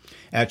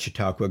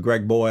Chautauqua.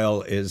 Greg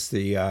Boyle is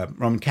the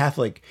Roman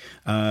Catholic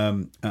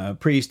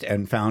priest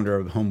and founder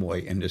of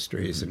Homeboy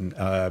Industries. And,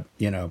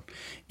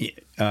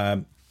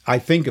 I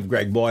think of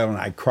Greg Boyle and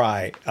I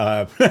cry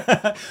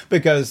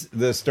because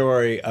the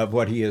story of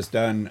what he has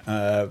done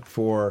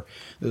for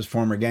those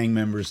former gang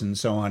members and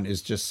so on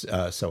is just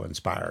so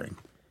inspiring.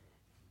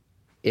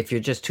 If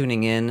you're just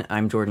tuning in,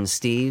 I'm Jordan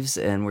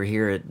Steves, and we're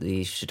here at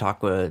the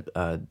Chautauqua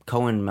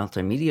Cohen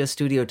Multimedia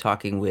Studio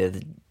talking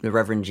with the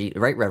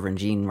Right Reverend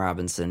Gene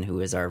Robinson,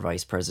 who is our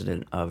Vice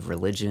President of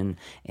Religion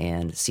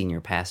and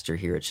Senior Pastor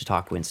here at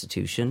Chautauqua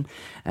Institution.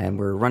 And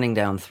we're running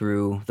down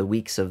through the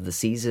weeks of the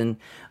season.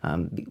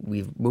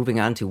 We're moving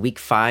on to week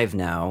 5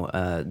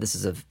 now. This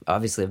is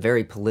obviously a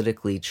very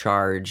politically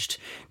charged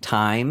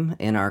time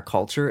in our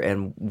culture,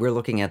 and we're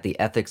looking at the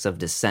ethics of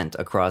dissent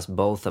across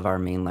both of our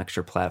main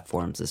lecture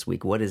platforms this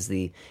week. What is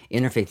the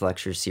Interfaith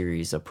Lecture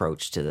Series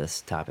approach to this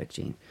topic,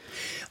 Gene?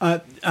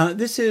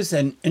 This is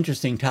an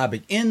interesting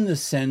topic in the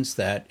sense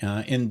that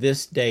in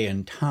this day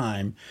and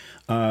time,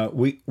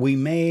 we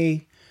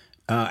may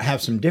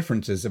have some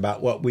differences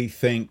about what we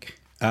think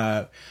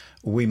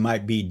we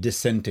might be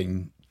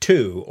dissenting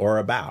to or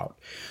about.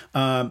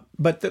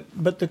 But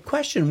the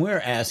question we're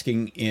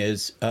asking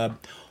is,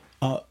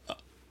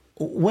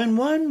 when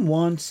one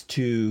wants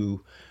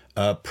to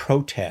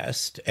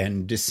protest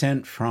and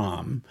dissent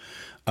from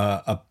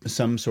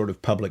some sort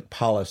of public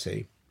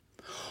policy,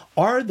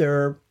 is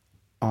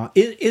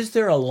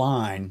there a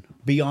line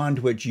beyond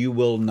which you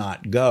will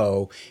not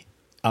go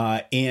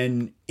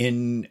in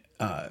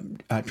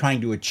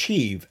trying to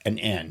achieve an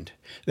end?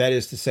 That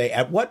is to say,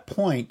 at what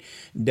point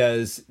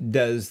does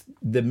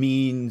the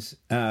means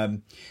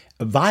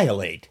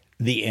violate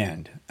the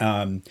end?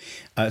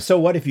 So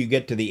what if you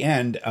get to the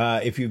end?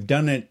 If you've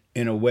done it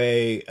in a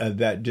way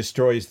that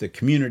destroys the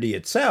community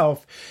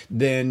itself,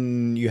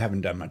 then you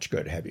haven't done much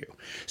good, have you?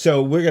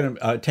 So we're going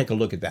to take a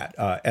look at that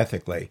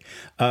ethically.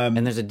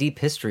 And there's a deep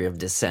history of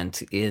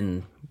dissent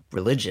in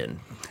religion.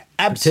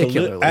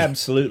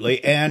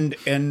 Absolutely. And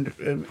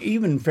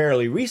even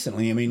fairly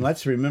recently, I mean,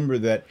 let's remember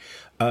that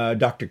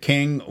Dr.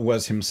 King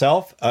was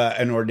himself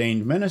an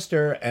ordained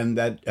minister, and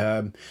that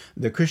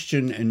the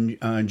Christian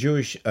and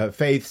Jewish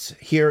faiths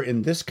here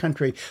in this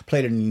country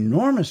played an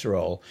enormous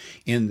role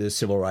in the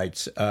civil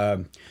rights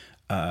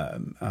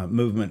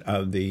movement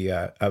of the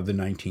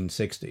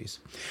 1960s.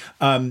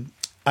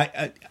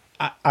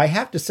 I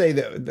have to say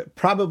that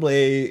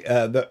probably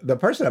the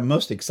person I'm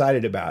most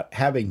excited about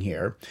having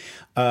here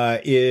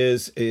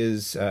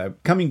is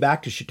coming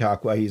back to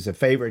Chautauqua. He's a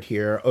favorite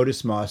here,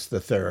 Otis Moss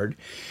III,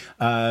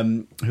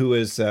 who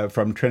is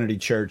from Trinity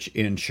Church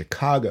in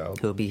Chicago.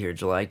 He'll be here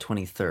July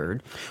 23rd.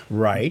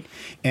 Right.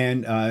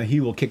 And he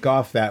will kick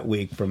off that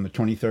week from the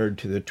 23rd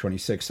to the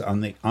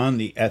 26th on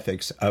the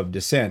ethics of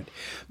dissent,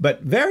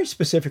 but very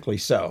specifically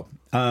so.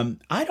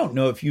 I don't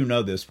know if you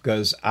know this,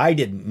 because I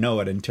didn't know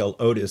it until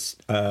Otis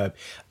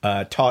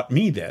taught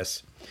me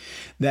this,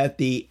 that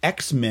the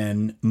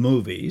X-Men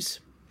movies,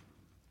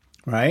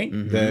 right,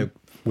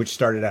 which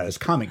started out as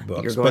comic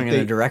books. You're going in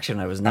a direction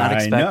I was not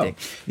expecting. I know.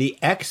 The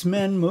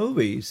X-Men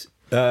movies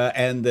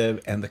and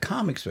the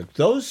comics books,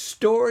 those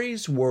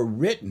stories were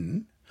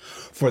written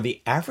for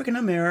the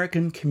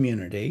African-American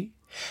community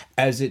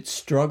as it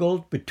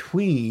struggled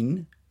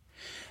between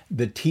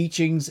the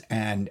teachings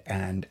and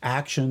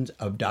actions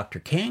of Dr.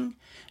 King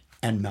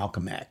and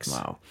Malcolm X.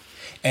 Wow.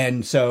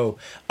 And so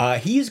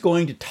he's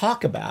going to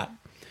talk about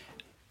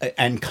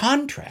and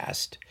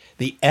contrast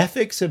the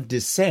ethics of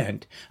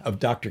dissent of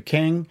Dr.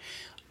 King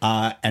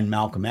and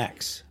Malcolm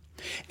X.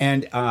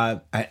 And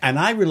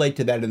I relate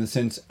to that in the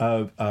sense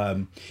of,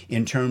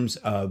 in terms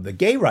of the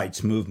gay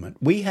rights movement.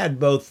 We had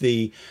both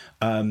the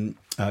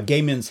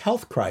Gay Men's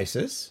Health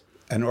Crisis,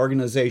 an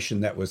organization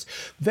that was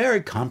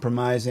very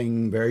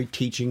compromising, very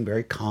teaching,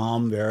 very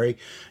calm, very,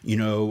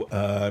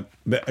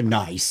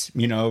 nice,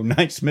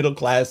 nice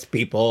middle-class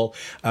people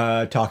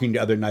talking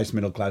to other nice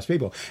middle-class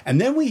people.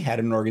 And then we had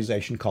an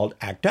organization called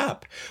ACT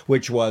UP,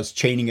 which was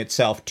chaining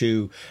itself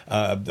to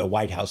the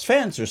White House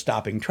fence or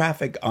stopping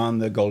traffic on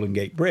the Golden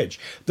Gate Bridge.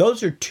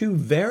 Those are two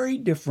very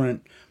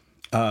different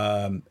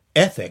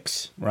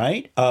ethics,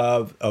 right,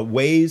 of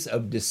ways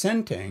of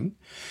dissenting.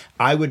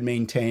 I would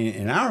maintain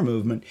in our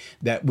movement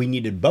that we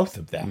needed both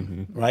of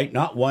them, right?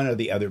 Not one or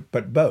the other,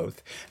 but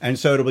both. And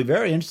so it'll be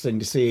very interesting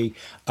to see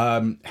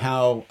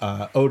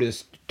how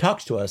Otis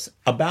talks to us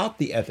about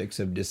the ethics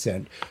of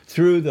dissent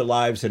through the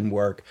lives and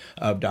work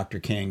of Dr.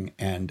 King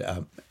and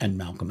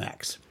Malcolm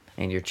X.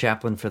 And your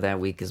chaplain for that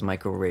week is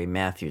Michael Ray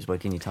Matthews. What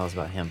can you tell us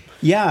about him?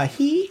 Yeah,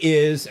 he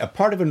is a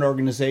part of an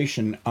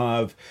organization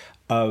of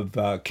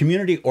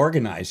community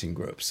organizing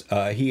groups.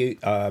 He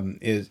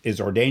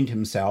is ordained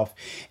himself,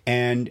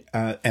 and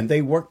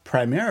they work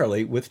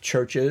primarily with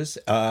churches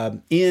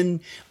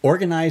in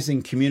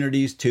organizing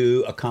communities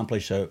to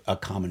accomplish a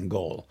common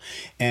goal.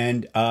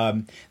 And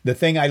the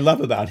thing I love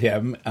about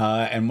him,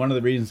 and one of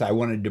the reasons I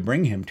wanted to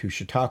bring him to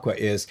Chautauqua,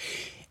 is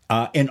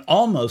in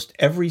almost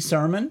every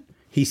sermon,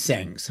 he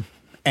sings.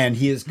 And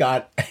he has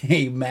got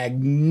a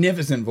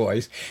magnificent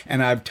voice.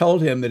 And I've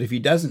told him that if he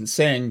doesn't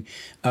sing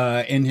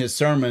in his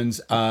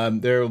sermons,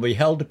 there will be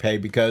hell to pay,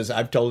 because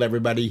I've told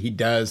everybody he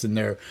does, and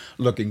they're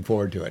looking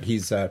forward to it.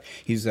 He's a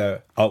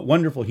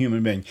wonderful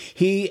human being.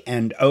 He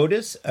and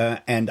Otis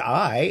and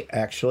I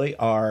actually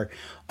are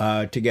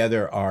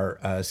together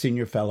are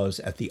senior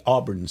fellows at the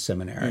Auburn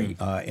Seminary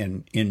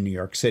in New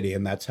York City,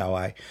 and that's how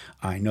I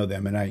know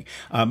them. And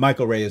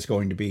Michael Ray is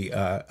going to be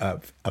a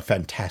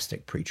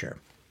fantastic preacher.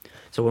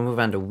 So we'll move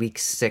on to week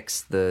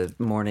 6, the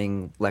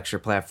morning lecture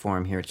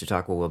platform here at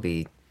Chautauqua. We'll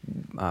be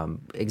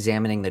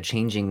examining the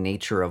changing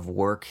nature of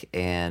work,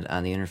 and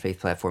on the Interfaith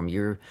platform,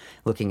 you're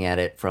looking at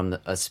it from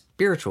a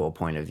spiritual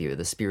point of view.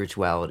 A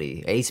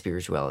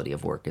spirituality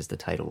of work is the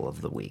title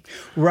of the week.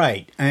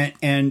 Right,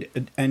 and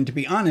to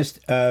be honest,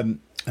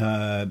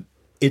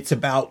 it's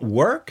about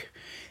work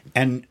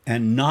and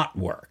not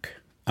work.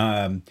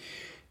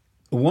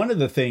 One of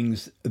the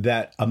things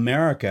that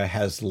America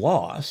has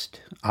lost,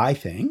 I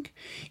think,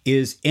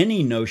 is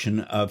any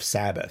notion of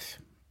Sabbath.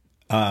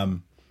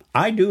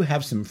 I do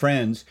have some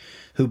friends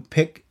who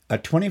pick a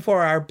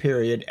 24-hour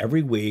period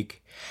every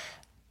week,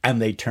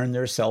 and they turn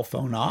their cell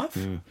phone off,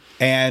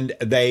 and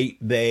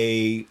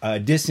they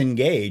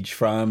disengage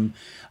from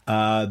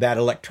that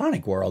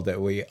electronic world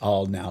that we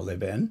all now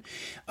live in.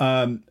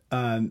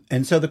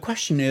 And so the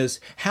question is,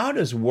 how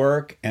does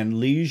work and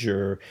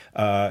leisure,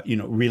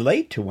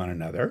 relate to one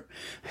another?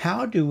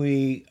 How do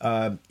we,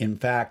 in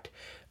fact,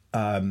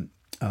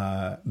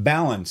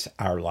 balance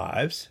our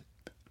lives?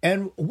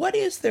 And what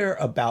is there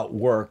about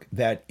work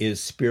that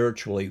is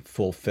spiritually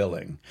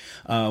fulfilling?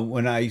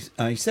 When I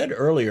said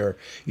earlier,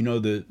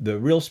 the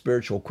real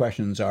spiritual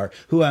questions are,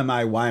 who am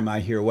I? Why am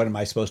I here? What am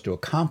I supposed to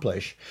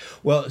accomplish?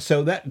 Well,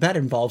 so that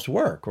involves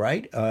work,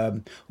 right?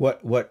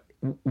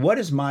 What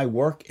is my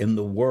work in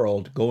the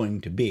world going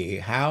to be?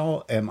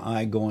 How am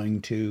I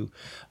going to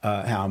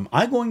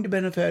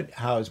benefit?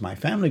 How is my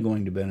family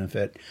going to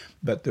benefit?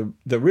 But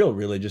the real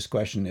religious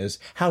question is,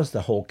 how is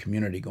the whole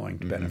community going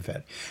to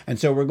benefit? And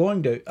so we're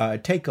going to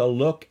take a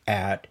look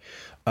at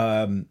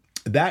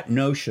that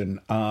notion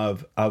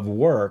of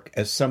work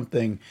as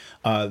something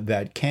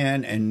that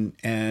can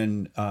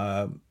and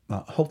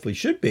hopefully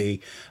should be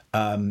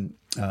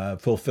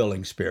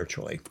fulfilling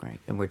spiritually. Right.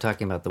 And we're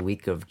talking about the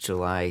week of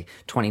July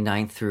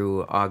 29th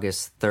through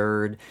August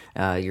 3rd.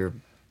 Your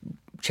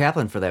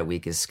chaplain for that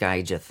week is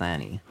Skye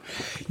Jethani.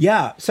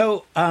 Yeah.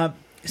 So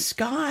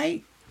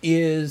Skye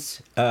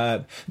is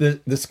the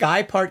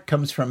Skye part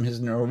comes from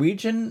his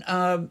Norwegian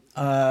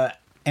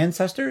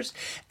ancestors,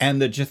 and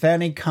the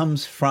Jethani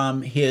comes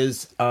from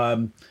his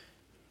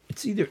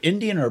it's either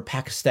Indian or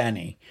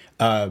Pakistani.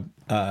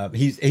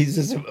 He's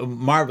just a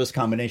marvelous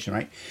combination,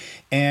 right?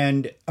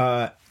 And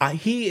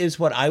he is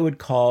what I would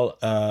call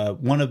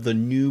one of the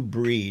new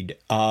breed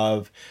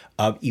of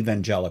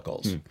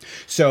evangelicals.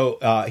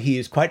 So he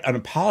is quite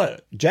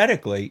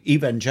unapologetically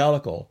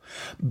evangelical,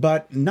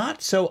 but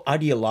not so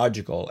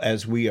ideological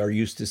as we are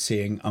used to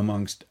seeing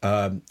amongst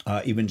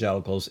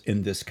evangelicals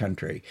in this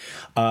country.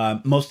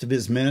 Most of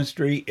his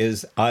ministry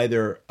is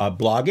either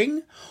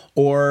blogging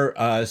or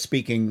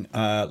speaking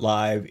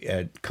live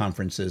at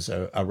conferences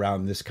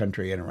around this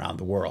country and around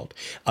the world.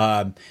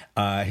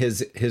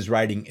 His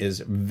writing is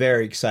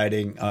very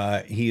exciting.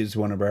 He is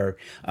one of our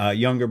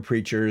younger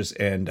preachers,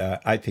 and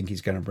I think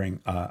he's going to bring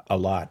a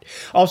lot.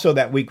 Also,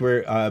 that week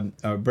we're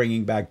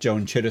bringing back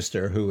Joan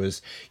Chittister, who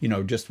is,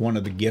 just one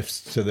of the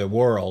gifts to the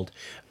world,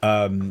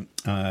 a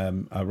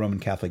Roman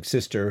Catholic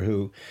sister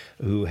who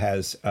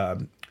has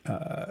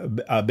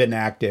been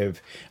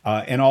active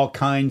in all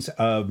kinds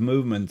of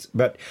movements,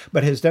 but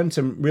has done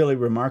some really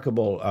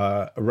remarkable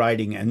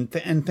writing and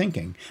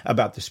thinking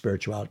about the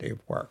spirituality of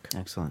work.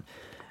 Excellent.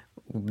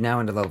 Now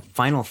into the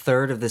final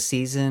third of the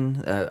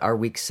season, our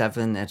week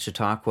 7 at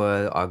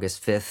Chautauqua,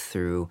 August 5th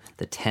through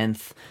the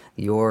 10th.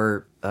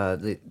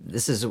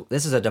 This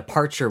is a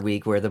departure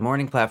week where the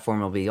morning platform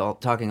will be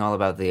talking all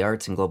about the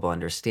arts and global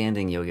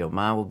understanding. Yo-Yo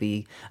Ma will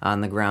be on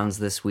the grounds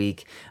this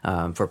week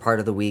for part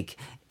of the week.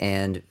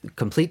 And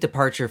complete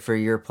departure for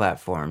your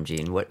platform,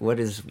 Gene.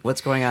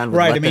 What's going on with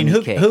right? Let I mean,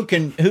 Them Cake? who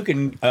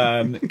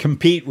can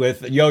compete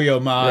with Yo-Yo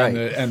Ma Right.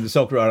 and the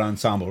Silk Road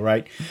Ensemble,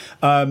 right?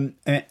 And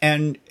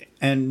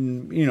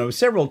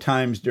several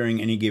times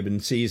during any given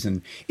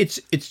season, it's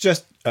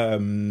just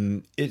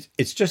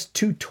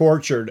too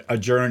tortured a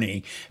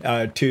journey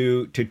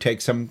to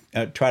take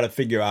try to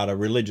figure out a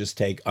religious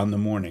take on the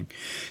morning.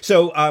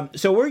 So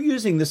we're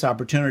using this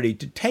opportunity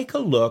to take a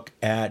look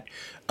at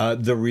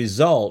the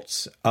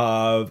results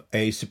of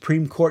a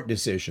Supreme Court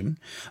decision,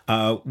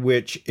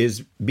 which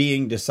is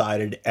being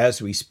decided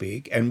as we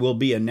speak and will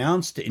be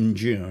announced in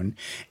June.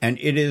 And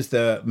it is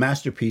the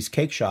Masterpiece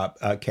Cake Shop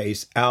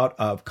case out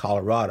of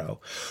Colorado,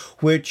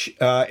 which,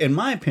 in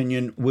my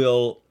opinion,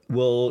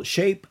 will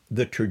shape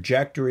the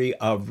trajectory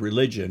of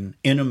religion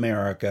in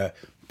America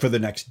for the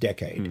next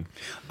decade,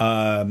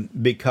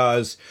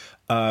 because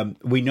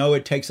we know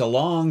it takes a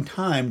long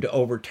time to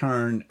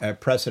overturn a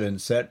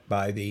precedent set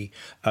by the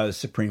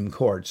Supreme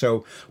Court.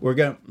 So we're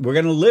going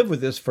to live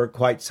with this for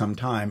quite some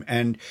time,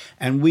 and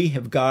we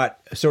have got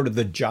sort of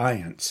the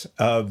giants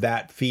of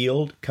that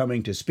field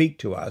coming to speak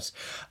to us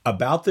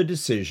about the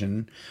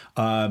decision,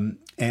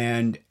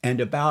 and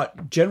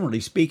about,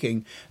 generally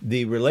speaking,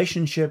 the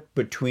relationship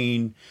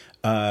between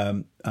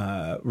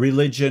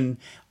religion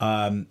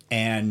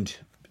and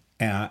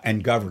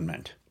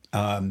government,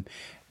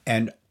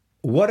 and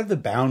what are the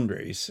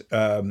boundaries?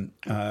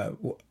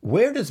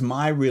 Where does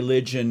my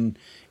religion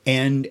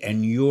end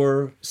and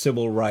your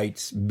civil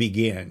rights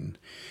begin?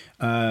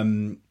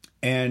 And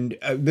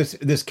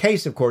this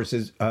case, of course,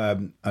 is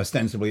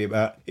ostensibly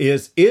about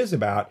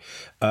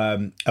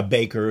a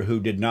baker who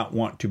did not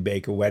want to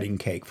bake a wedding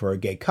cake for a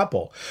gay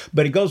couple,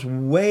 but it goes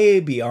way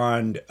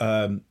beyond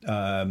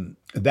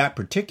that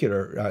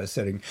particular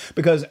setting.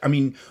 Because I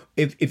mean,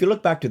 if you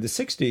look back to the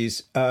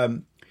 '60s.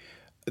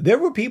 There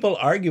were people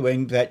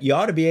arguing that you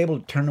ought to be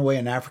able to turn away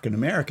an African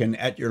American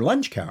at your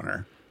lunch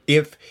counter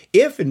if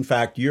in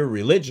fact your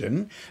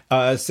religion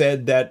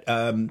said that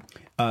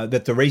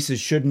that the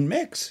races shouldn't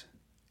mix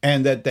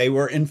and that they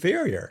were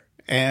inferior,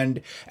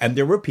 and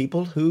there were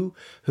people who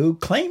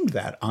claimed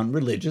that on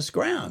religious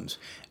grounds.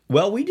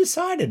 Well, we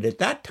decided at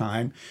that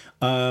time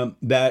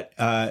that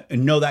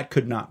no, that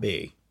could not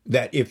be.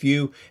 That if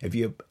you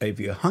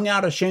hung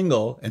out a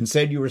shingle and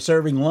said you were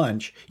serving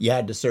lunch, you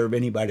had to serve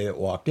anybody that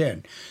walked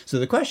in. So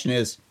the question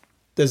is,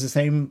 does the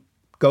same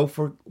go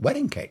for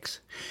wedding cakes?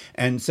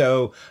 And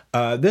so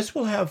this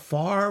will have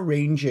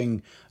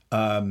far-ranging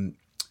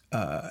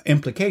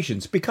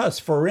implications because,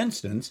 for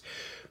instance,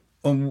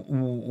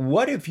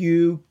 what if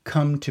you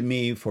come to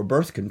me for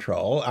birth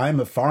control? I'm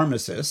a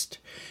pharmacist,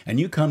 and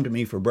you come to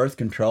me for birth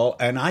control,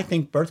 and I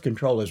think birth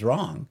control is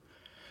wrong.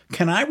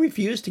 Can I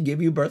refuse to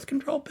give you birth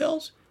control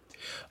pills?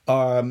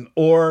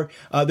 Or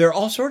there are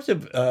all sorts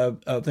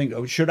of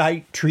things. Should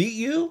I treat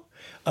you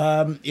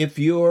if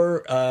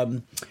you're,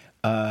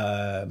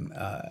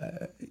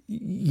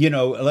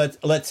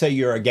 let's say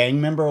you're a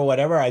gang member or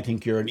whatever. I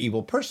think you're an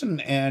evil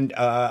person, and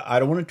I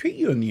don't want to treat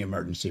you in the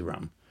emergency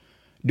room.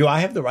 Do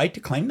I have the right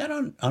to claim that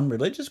on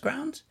religious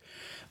grounds?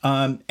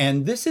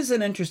 And this is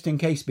an interesting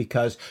case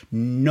because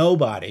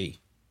nobody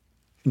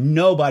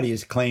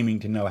is claiming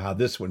to know how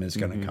this one is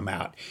going to come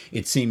out.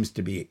 It seems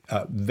to be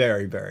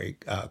very, very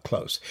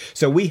close.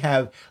 So we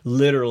have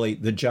literally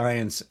the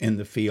giants in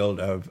the field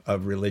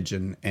of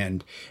religion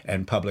and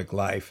public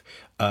life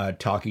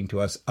talking to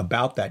us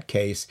about that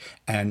case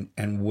and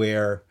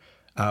where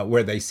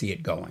they see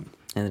it going.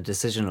 And the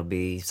decision will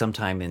be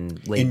sometime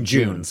in late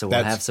June, so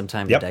we'll have some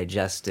time to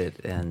digest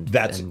it and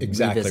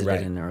exactly revisit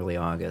right. it in early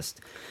August.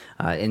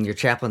 And your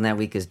chaplain that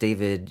week is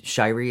David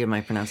Shirey, am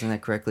I pronouncing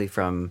that correctly,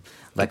 from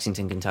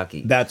Lexington,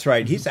 Kentucky? That's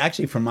right. He's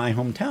actually from my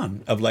hometown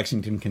of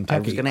Lexington, Kentucky. I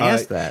was going to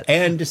ask that.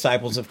 And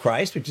Disciples of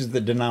Christ, which is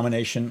the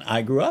denomination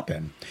I grew up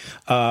in.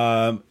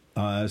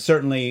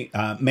 Certainly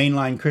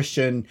mainline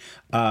Christian,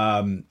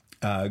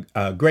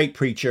 a great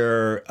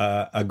preacher,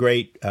 a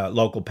great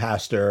local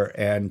pastor,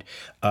 and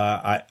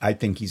I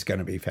think he's going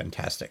to be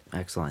fantastic.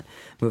 Excellent.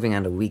 Moving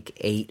on to week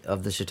 8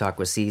 of the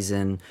Chautauqua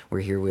season, we're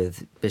here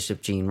with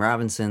Bishop Gene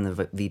Robinson,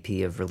 the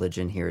VP of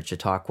Religion here at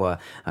Chautauqua.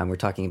 We're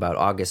talking about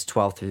August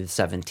 12th through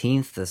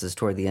 17th. This is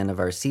toward the end of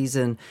our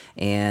season,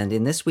 and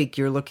in this week,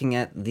 you're looking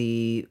at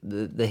the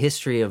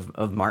history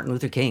of Martin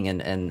Luther King,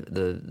 and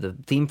the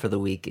theme for the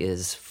week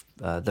is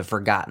The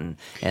Forgotten,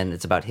 and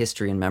it's about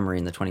history and memory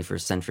in the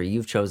 21st century.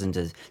 You've chosen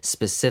to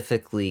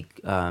specifically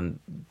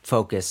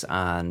focus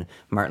on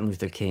Martin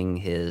Luther King,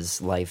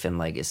 his life and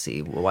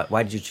legacy.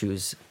 Why did you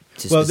choose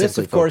Well, this,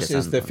 of course,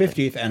 is the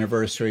 50th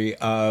anniversary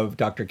of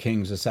Dr.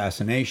 King's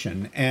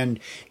assassination, and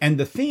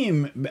the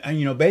theme,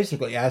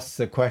 basically asks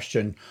the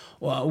question: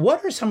 well,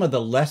 what are some of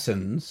the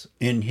lessons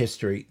in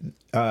history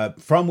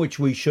from which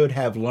we should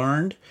have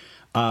learned,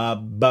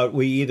 but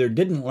we either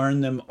didn't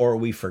learn them or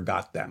we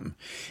forgot them?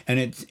 And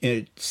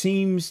it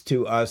seems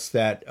to us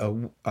that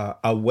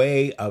a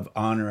way of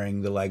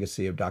honoring the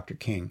legacy of Dr.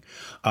 King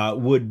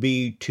would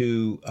be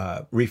to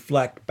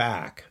reflect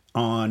back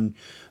on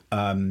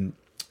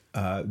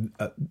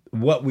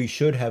what we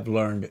should have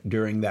learned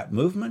during that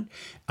movement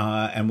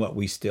and what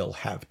we still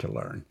have to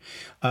learn.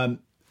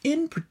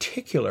 In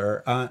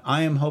particular,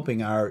 I am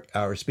hoping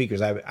our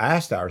speakers, I've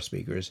asked our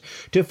speakers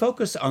to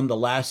focus on the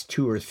last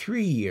 2 or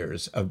 3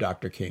 years of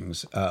Dr.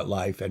 King's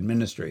life and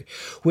ministry,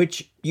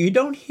 which you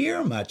don't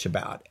hear much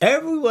about.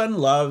 Everyone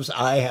loves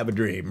I Have a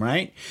Dream,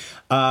 right?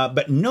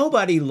 But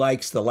nobody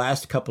likes the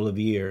last couple of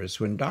years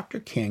when Dr.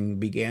 King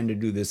began to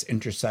do this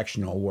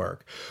intersectional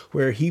work,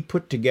 where he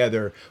put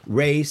together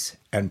race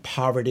and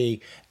poverty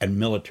and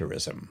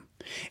militarism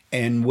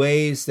in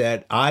ways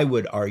that I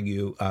would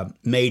argue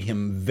made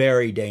him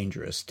very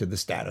dangerous to the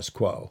status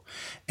quo.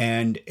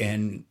 And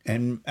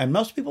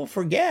most people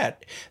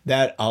forget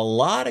that a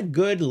lot of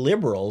good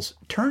liberals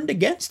turned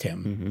against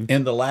him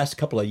in the last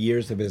couple of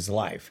years of his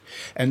life.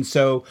 And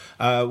so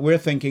we're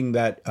thinking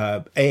that,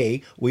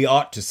 we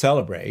ought to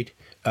celebrate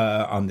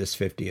on this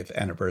 50th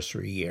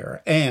anniversary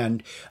year.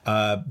 And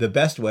the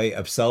best way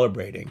of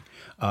celebrating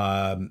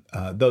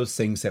those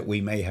things that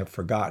we may have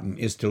forgotten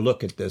is to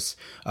look at this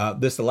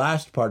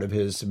last part of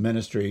his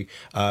ministry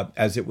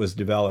as it was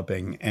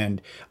developing.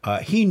 And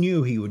he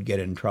knew he would get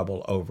in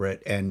trouble over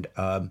it. And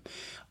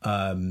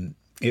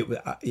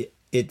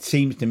it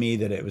seems to me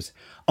that it was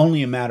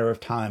only a matter of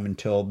time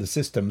until the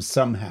system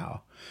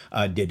somehow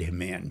did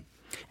him in.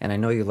 And I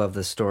know you love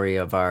the story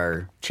of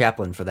our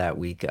chaplain for that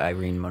week,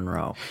 Irene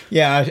Monroe.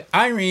 Yeah,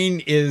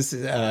 Irene is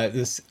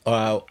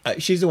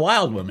she's a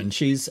wild woman.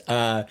 She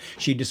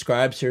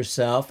describes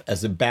herself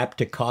as a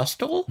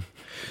Baptist-costal,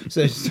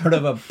 so sort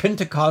of a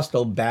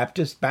Pentecostal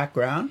Baptist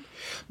background.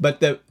 But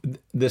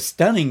the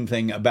stunning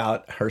thing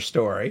about her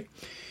story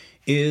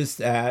is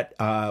that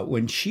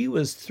when she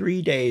was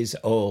 3 days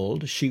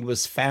old, she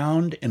was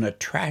found in a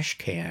trash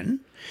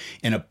can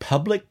in a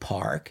public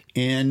park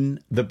in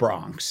the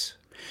Bronx.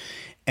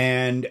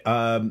 And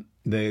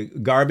the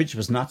garbage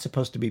was not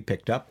supposed to be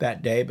picked up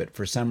that day, but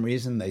for some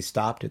reason they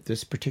stopped at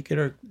this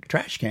particular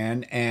trash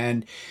can,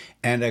 and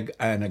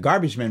a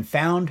garbage man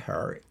found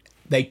her.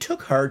 They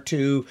took her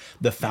to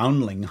the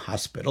Foundling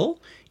Hospital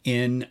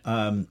in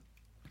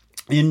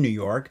New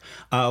York,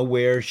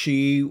 where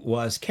she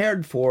was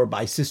cared for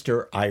by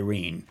Sister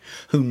Irene,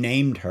 who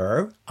named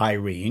her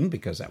Irene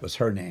because that was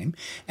her name,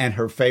 and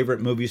her favorite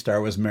movie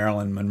star was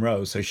Marilyn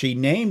Monroe. So she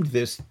named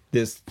this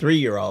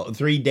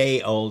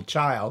 3-day-old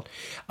child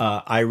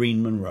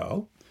Irene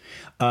Monroe.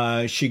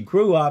 She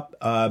grew up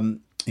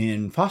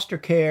in foster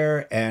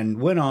care and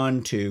went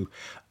on to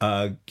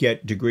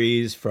get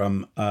degrees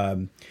from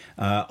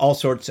all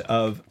sorts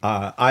of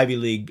Ivy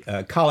League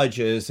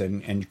colleges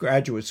and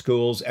graduate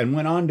schools, and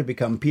went on to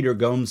become Peter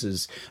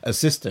Gomes's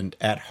assistant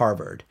at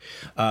Harvard.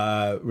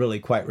 Really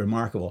quite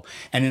remarkable.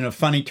 And in a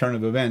funny turn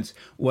of events,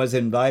 was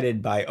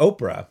invited by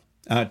Oprah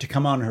to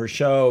come on her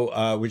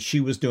show, which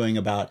she was doing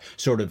about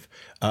sort of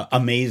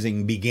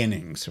amazing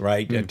beginnings,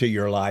 right, to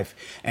your life.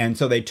 And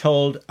so they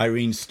told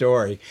Irene's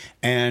story,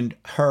 and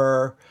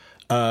her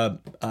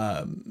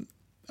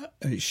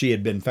she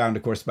had been found,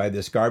 of course, by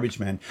this garbage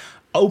man.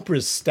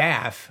 Oprah's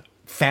staff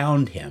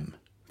found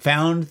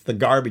the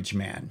garbage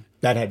man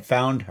that had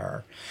found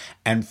her,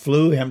 and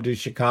flew him to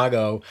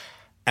Chicago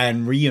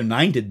and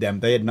reunited them.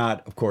 They had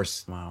not, of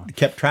course,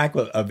 kept track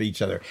of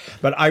each other.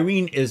 But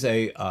Irene is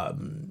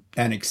an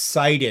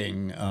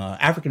exciting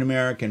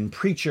African-American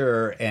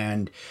preacher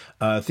and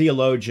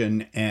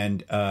theologian,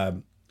 and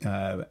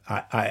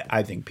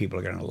I think people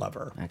are going to love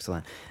her.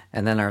 Excellent.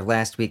 And then our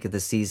last week of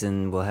the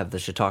season, we'll have the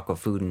Chautauqua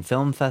Food and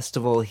Film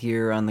Festival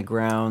here on the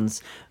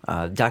grounds.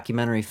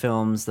 Documentary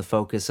films, the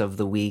focus of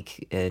the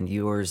week, and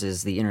yours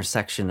is the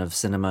intersection of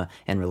cinema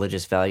and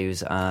religious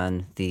values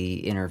on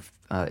the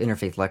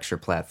Interfaith Lecture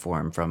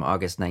platform from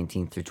August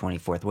 19th through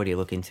 24th. What are you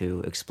looking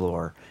to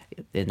explore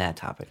in that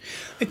topic?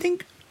 I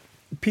think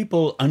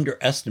people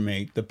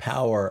underestimate the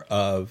power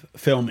of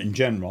film in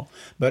general,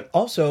 but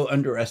also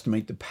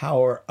underestimate the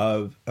power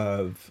of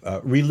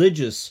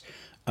religious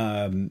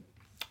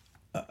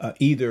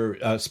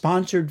either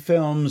sponsored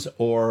films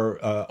or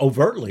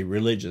overtly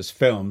religious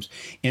films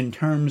in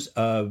terms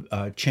of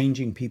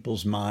changing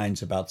people's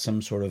minds about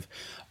some sort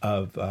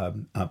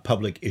of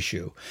public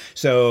issue.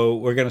 So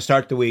we're going to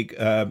start the week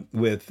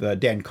with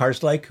Dan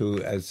Karslake,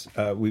 who, as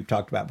we've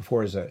talked about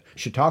before, is a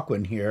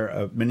Chautauquan here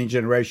of many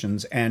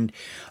generations, and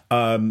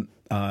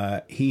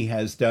he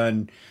has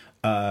done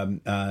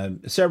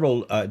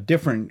several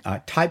different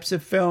types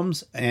of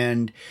films,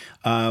 and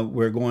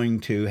we're going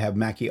to have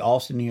Mackie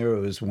Alston here,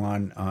 who has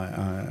won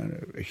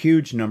a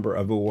huge number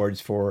of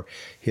awards for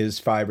his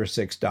 5 or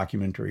 6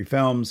 documentary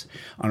films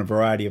on a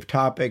variety of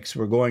topics.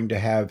 We're going to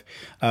have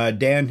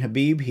Dan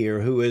Habib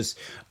here, who is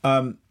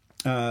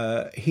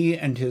he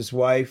and his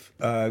wife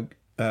have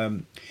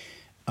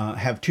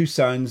 2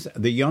 sons,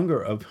 the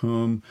younger of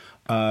whom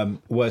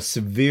was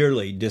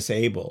severely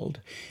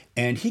disabled.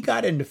 And he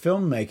got into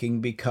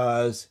filmmaking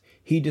because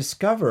he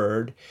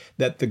discovered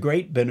that the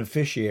great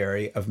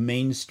beneficiary of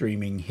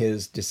mainstreaming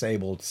his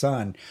disabled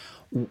son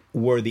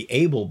were the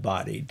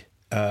able-bodied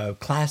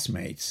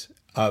classmates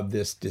of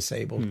this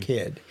disabled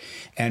kid,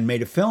 and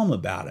made a film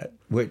about it,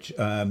 which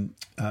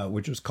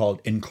was called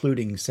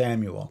Including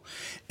Samuel,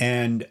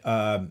 and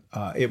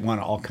it won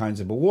all kinds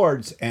of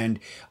awards, and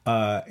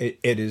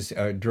it is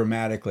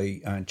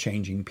dramatically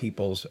changing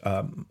people's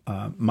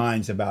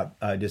minds about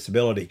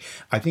disability.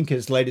 I think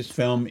his latest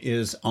film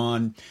is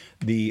on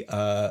the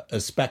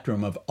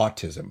spectrum of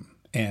autism,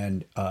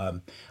 and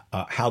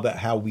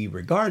how we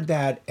regard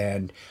that,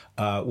 and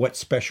what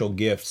special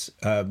gifts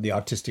the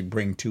autistic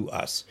bring to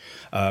us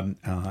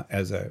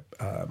as a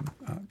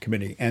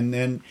committee, and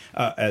then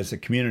as a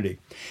community.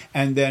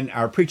 And then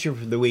our preacher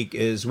for the week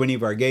is Winnie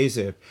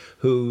Varghese,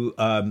 who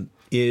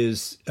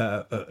is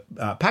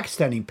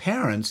Pakistani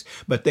parents,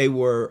 but they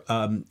were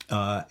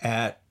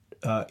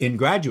in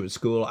graduate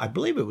school. I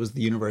believe it was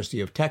the University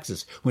of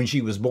Texas when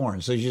she was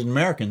born. So she's an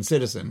American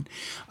citizen.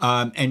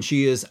 And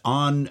she is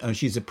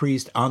she's a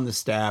priest on the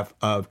staff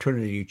of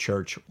Trinity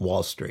Church,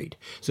 Wall Street.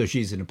 So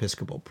she's an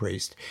Episcopal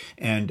priest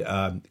and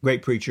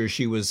great preacher.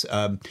 She was,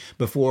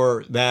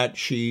 before that,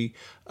 she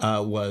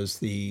was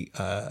the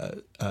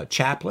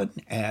chaplain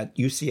at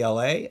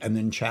UCLA, and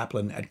then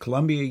chaplain at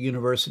Columbia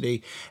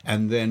University,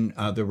 and then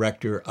the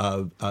rector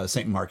of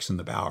St. Mark's in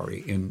the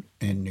Bowery in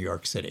New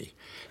York City.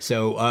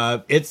 So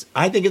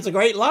I think it's a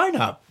great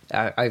lineup.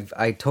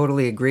 I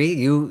totally agree.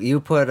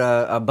 You put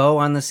a bow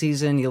on the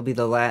season. You'll be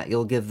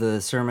you'll give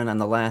the sermon on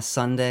the last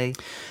Sunday,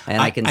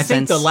 and I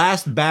think the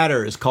last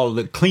batter is called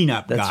the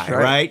cleanup guy,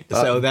 right?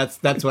 So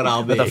that's what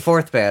I'll be. The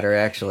 4th batter,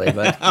 actually.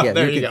 But yeah,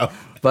 there you go.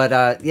 But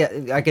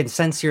I can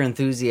sense your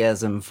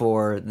enthusiasm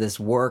for this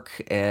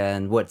work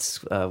and what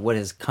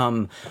has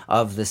come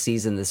of the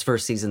season, this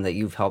first season that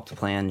you've helped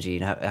plan,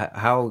 Gene.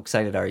 How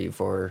excited are you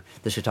for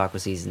the Chautauqua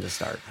season to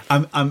start?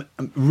 I'm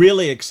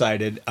really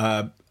excited.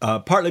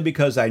 Partly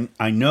because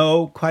I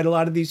know quite a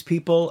lot of these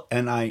people,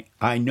 and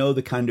I know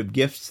the kind of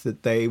gifts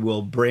that they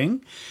will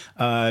bring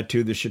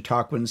to the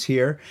Chautauquans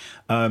here.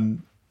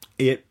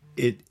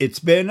 It's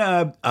been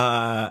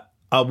a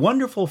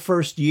wonderful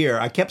first year.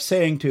 I kept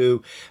saying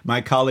to my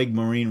colleague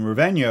Maureen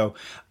Raveno,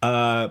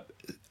 I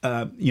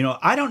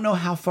don't know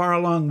how far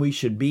along we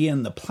should be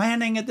in the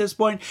planning at this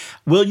point.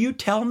 Will you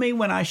tell me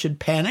when I should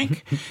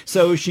panic?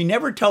 So she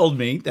never told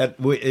me that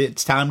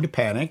it's time to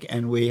panic,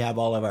 and we have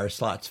all of our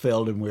slots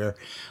filled, and we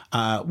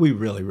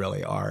really,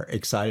 really are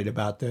excited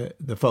about the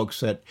folks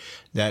that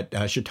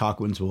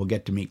Chautauquans will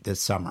get to meet this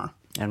summer.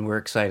 And we're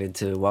excited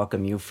to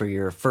welcome you for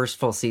your first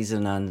full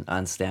season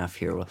on staff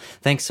here. Well,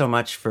 thanks so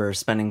much for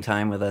spending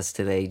time with us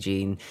today,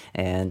 Gene.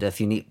 And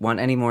if you want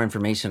any more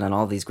information on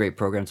all these great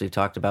programs we've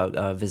talked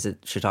about, visit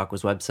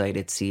Chautauqua's website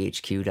at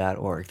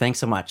chq.org. Thanks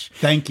so much.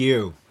 Thank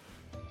you.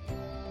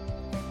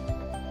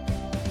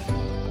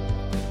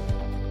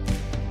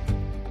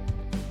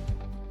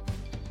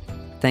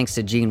 Thanks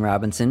to Gene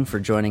Robinson for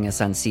joining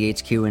us on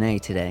CHQ&A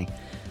today.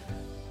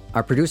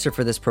 Our producer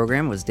for this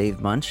program was Dave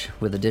Munch,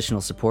 with additional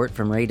support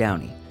from Ray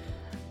Downey.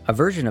 A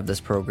version of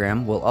this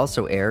program will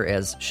also air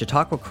as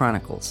Chautauqua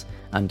Chronicles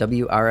on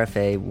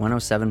WRFA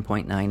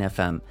 107.9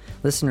 FM,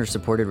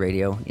 listener-supported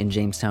radio in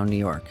Jamestown, New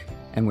York,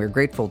 and we're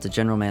grateful to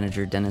General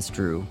Manager Dennis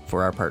Drew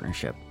for our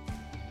partnership.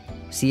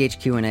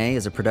 CHQ&A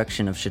is a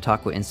production of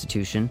Chautauqua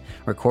Institution,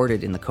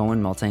 recorded in the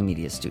Cohen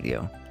Multimedia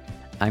Studio.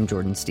 I'm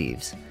Jordan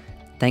Steves.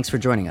 Thanks for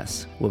joining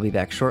us. We'll be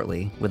back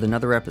shortly with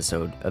another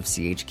episode of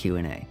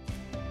CHQ&A.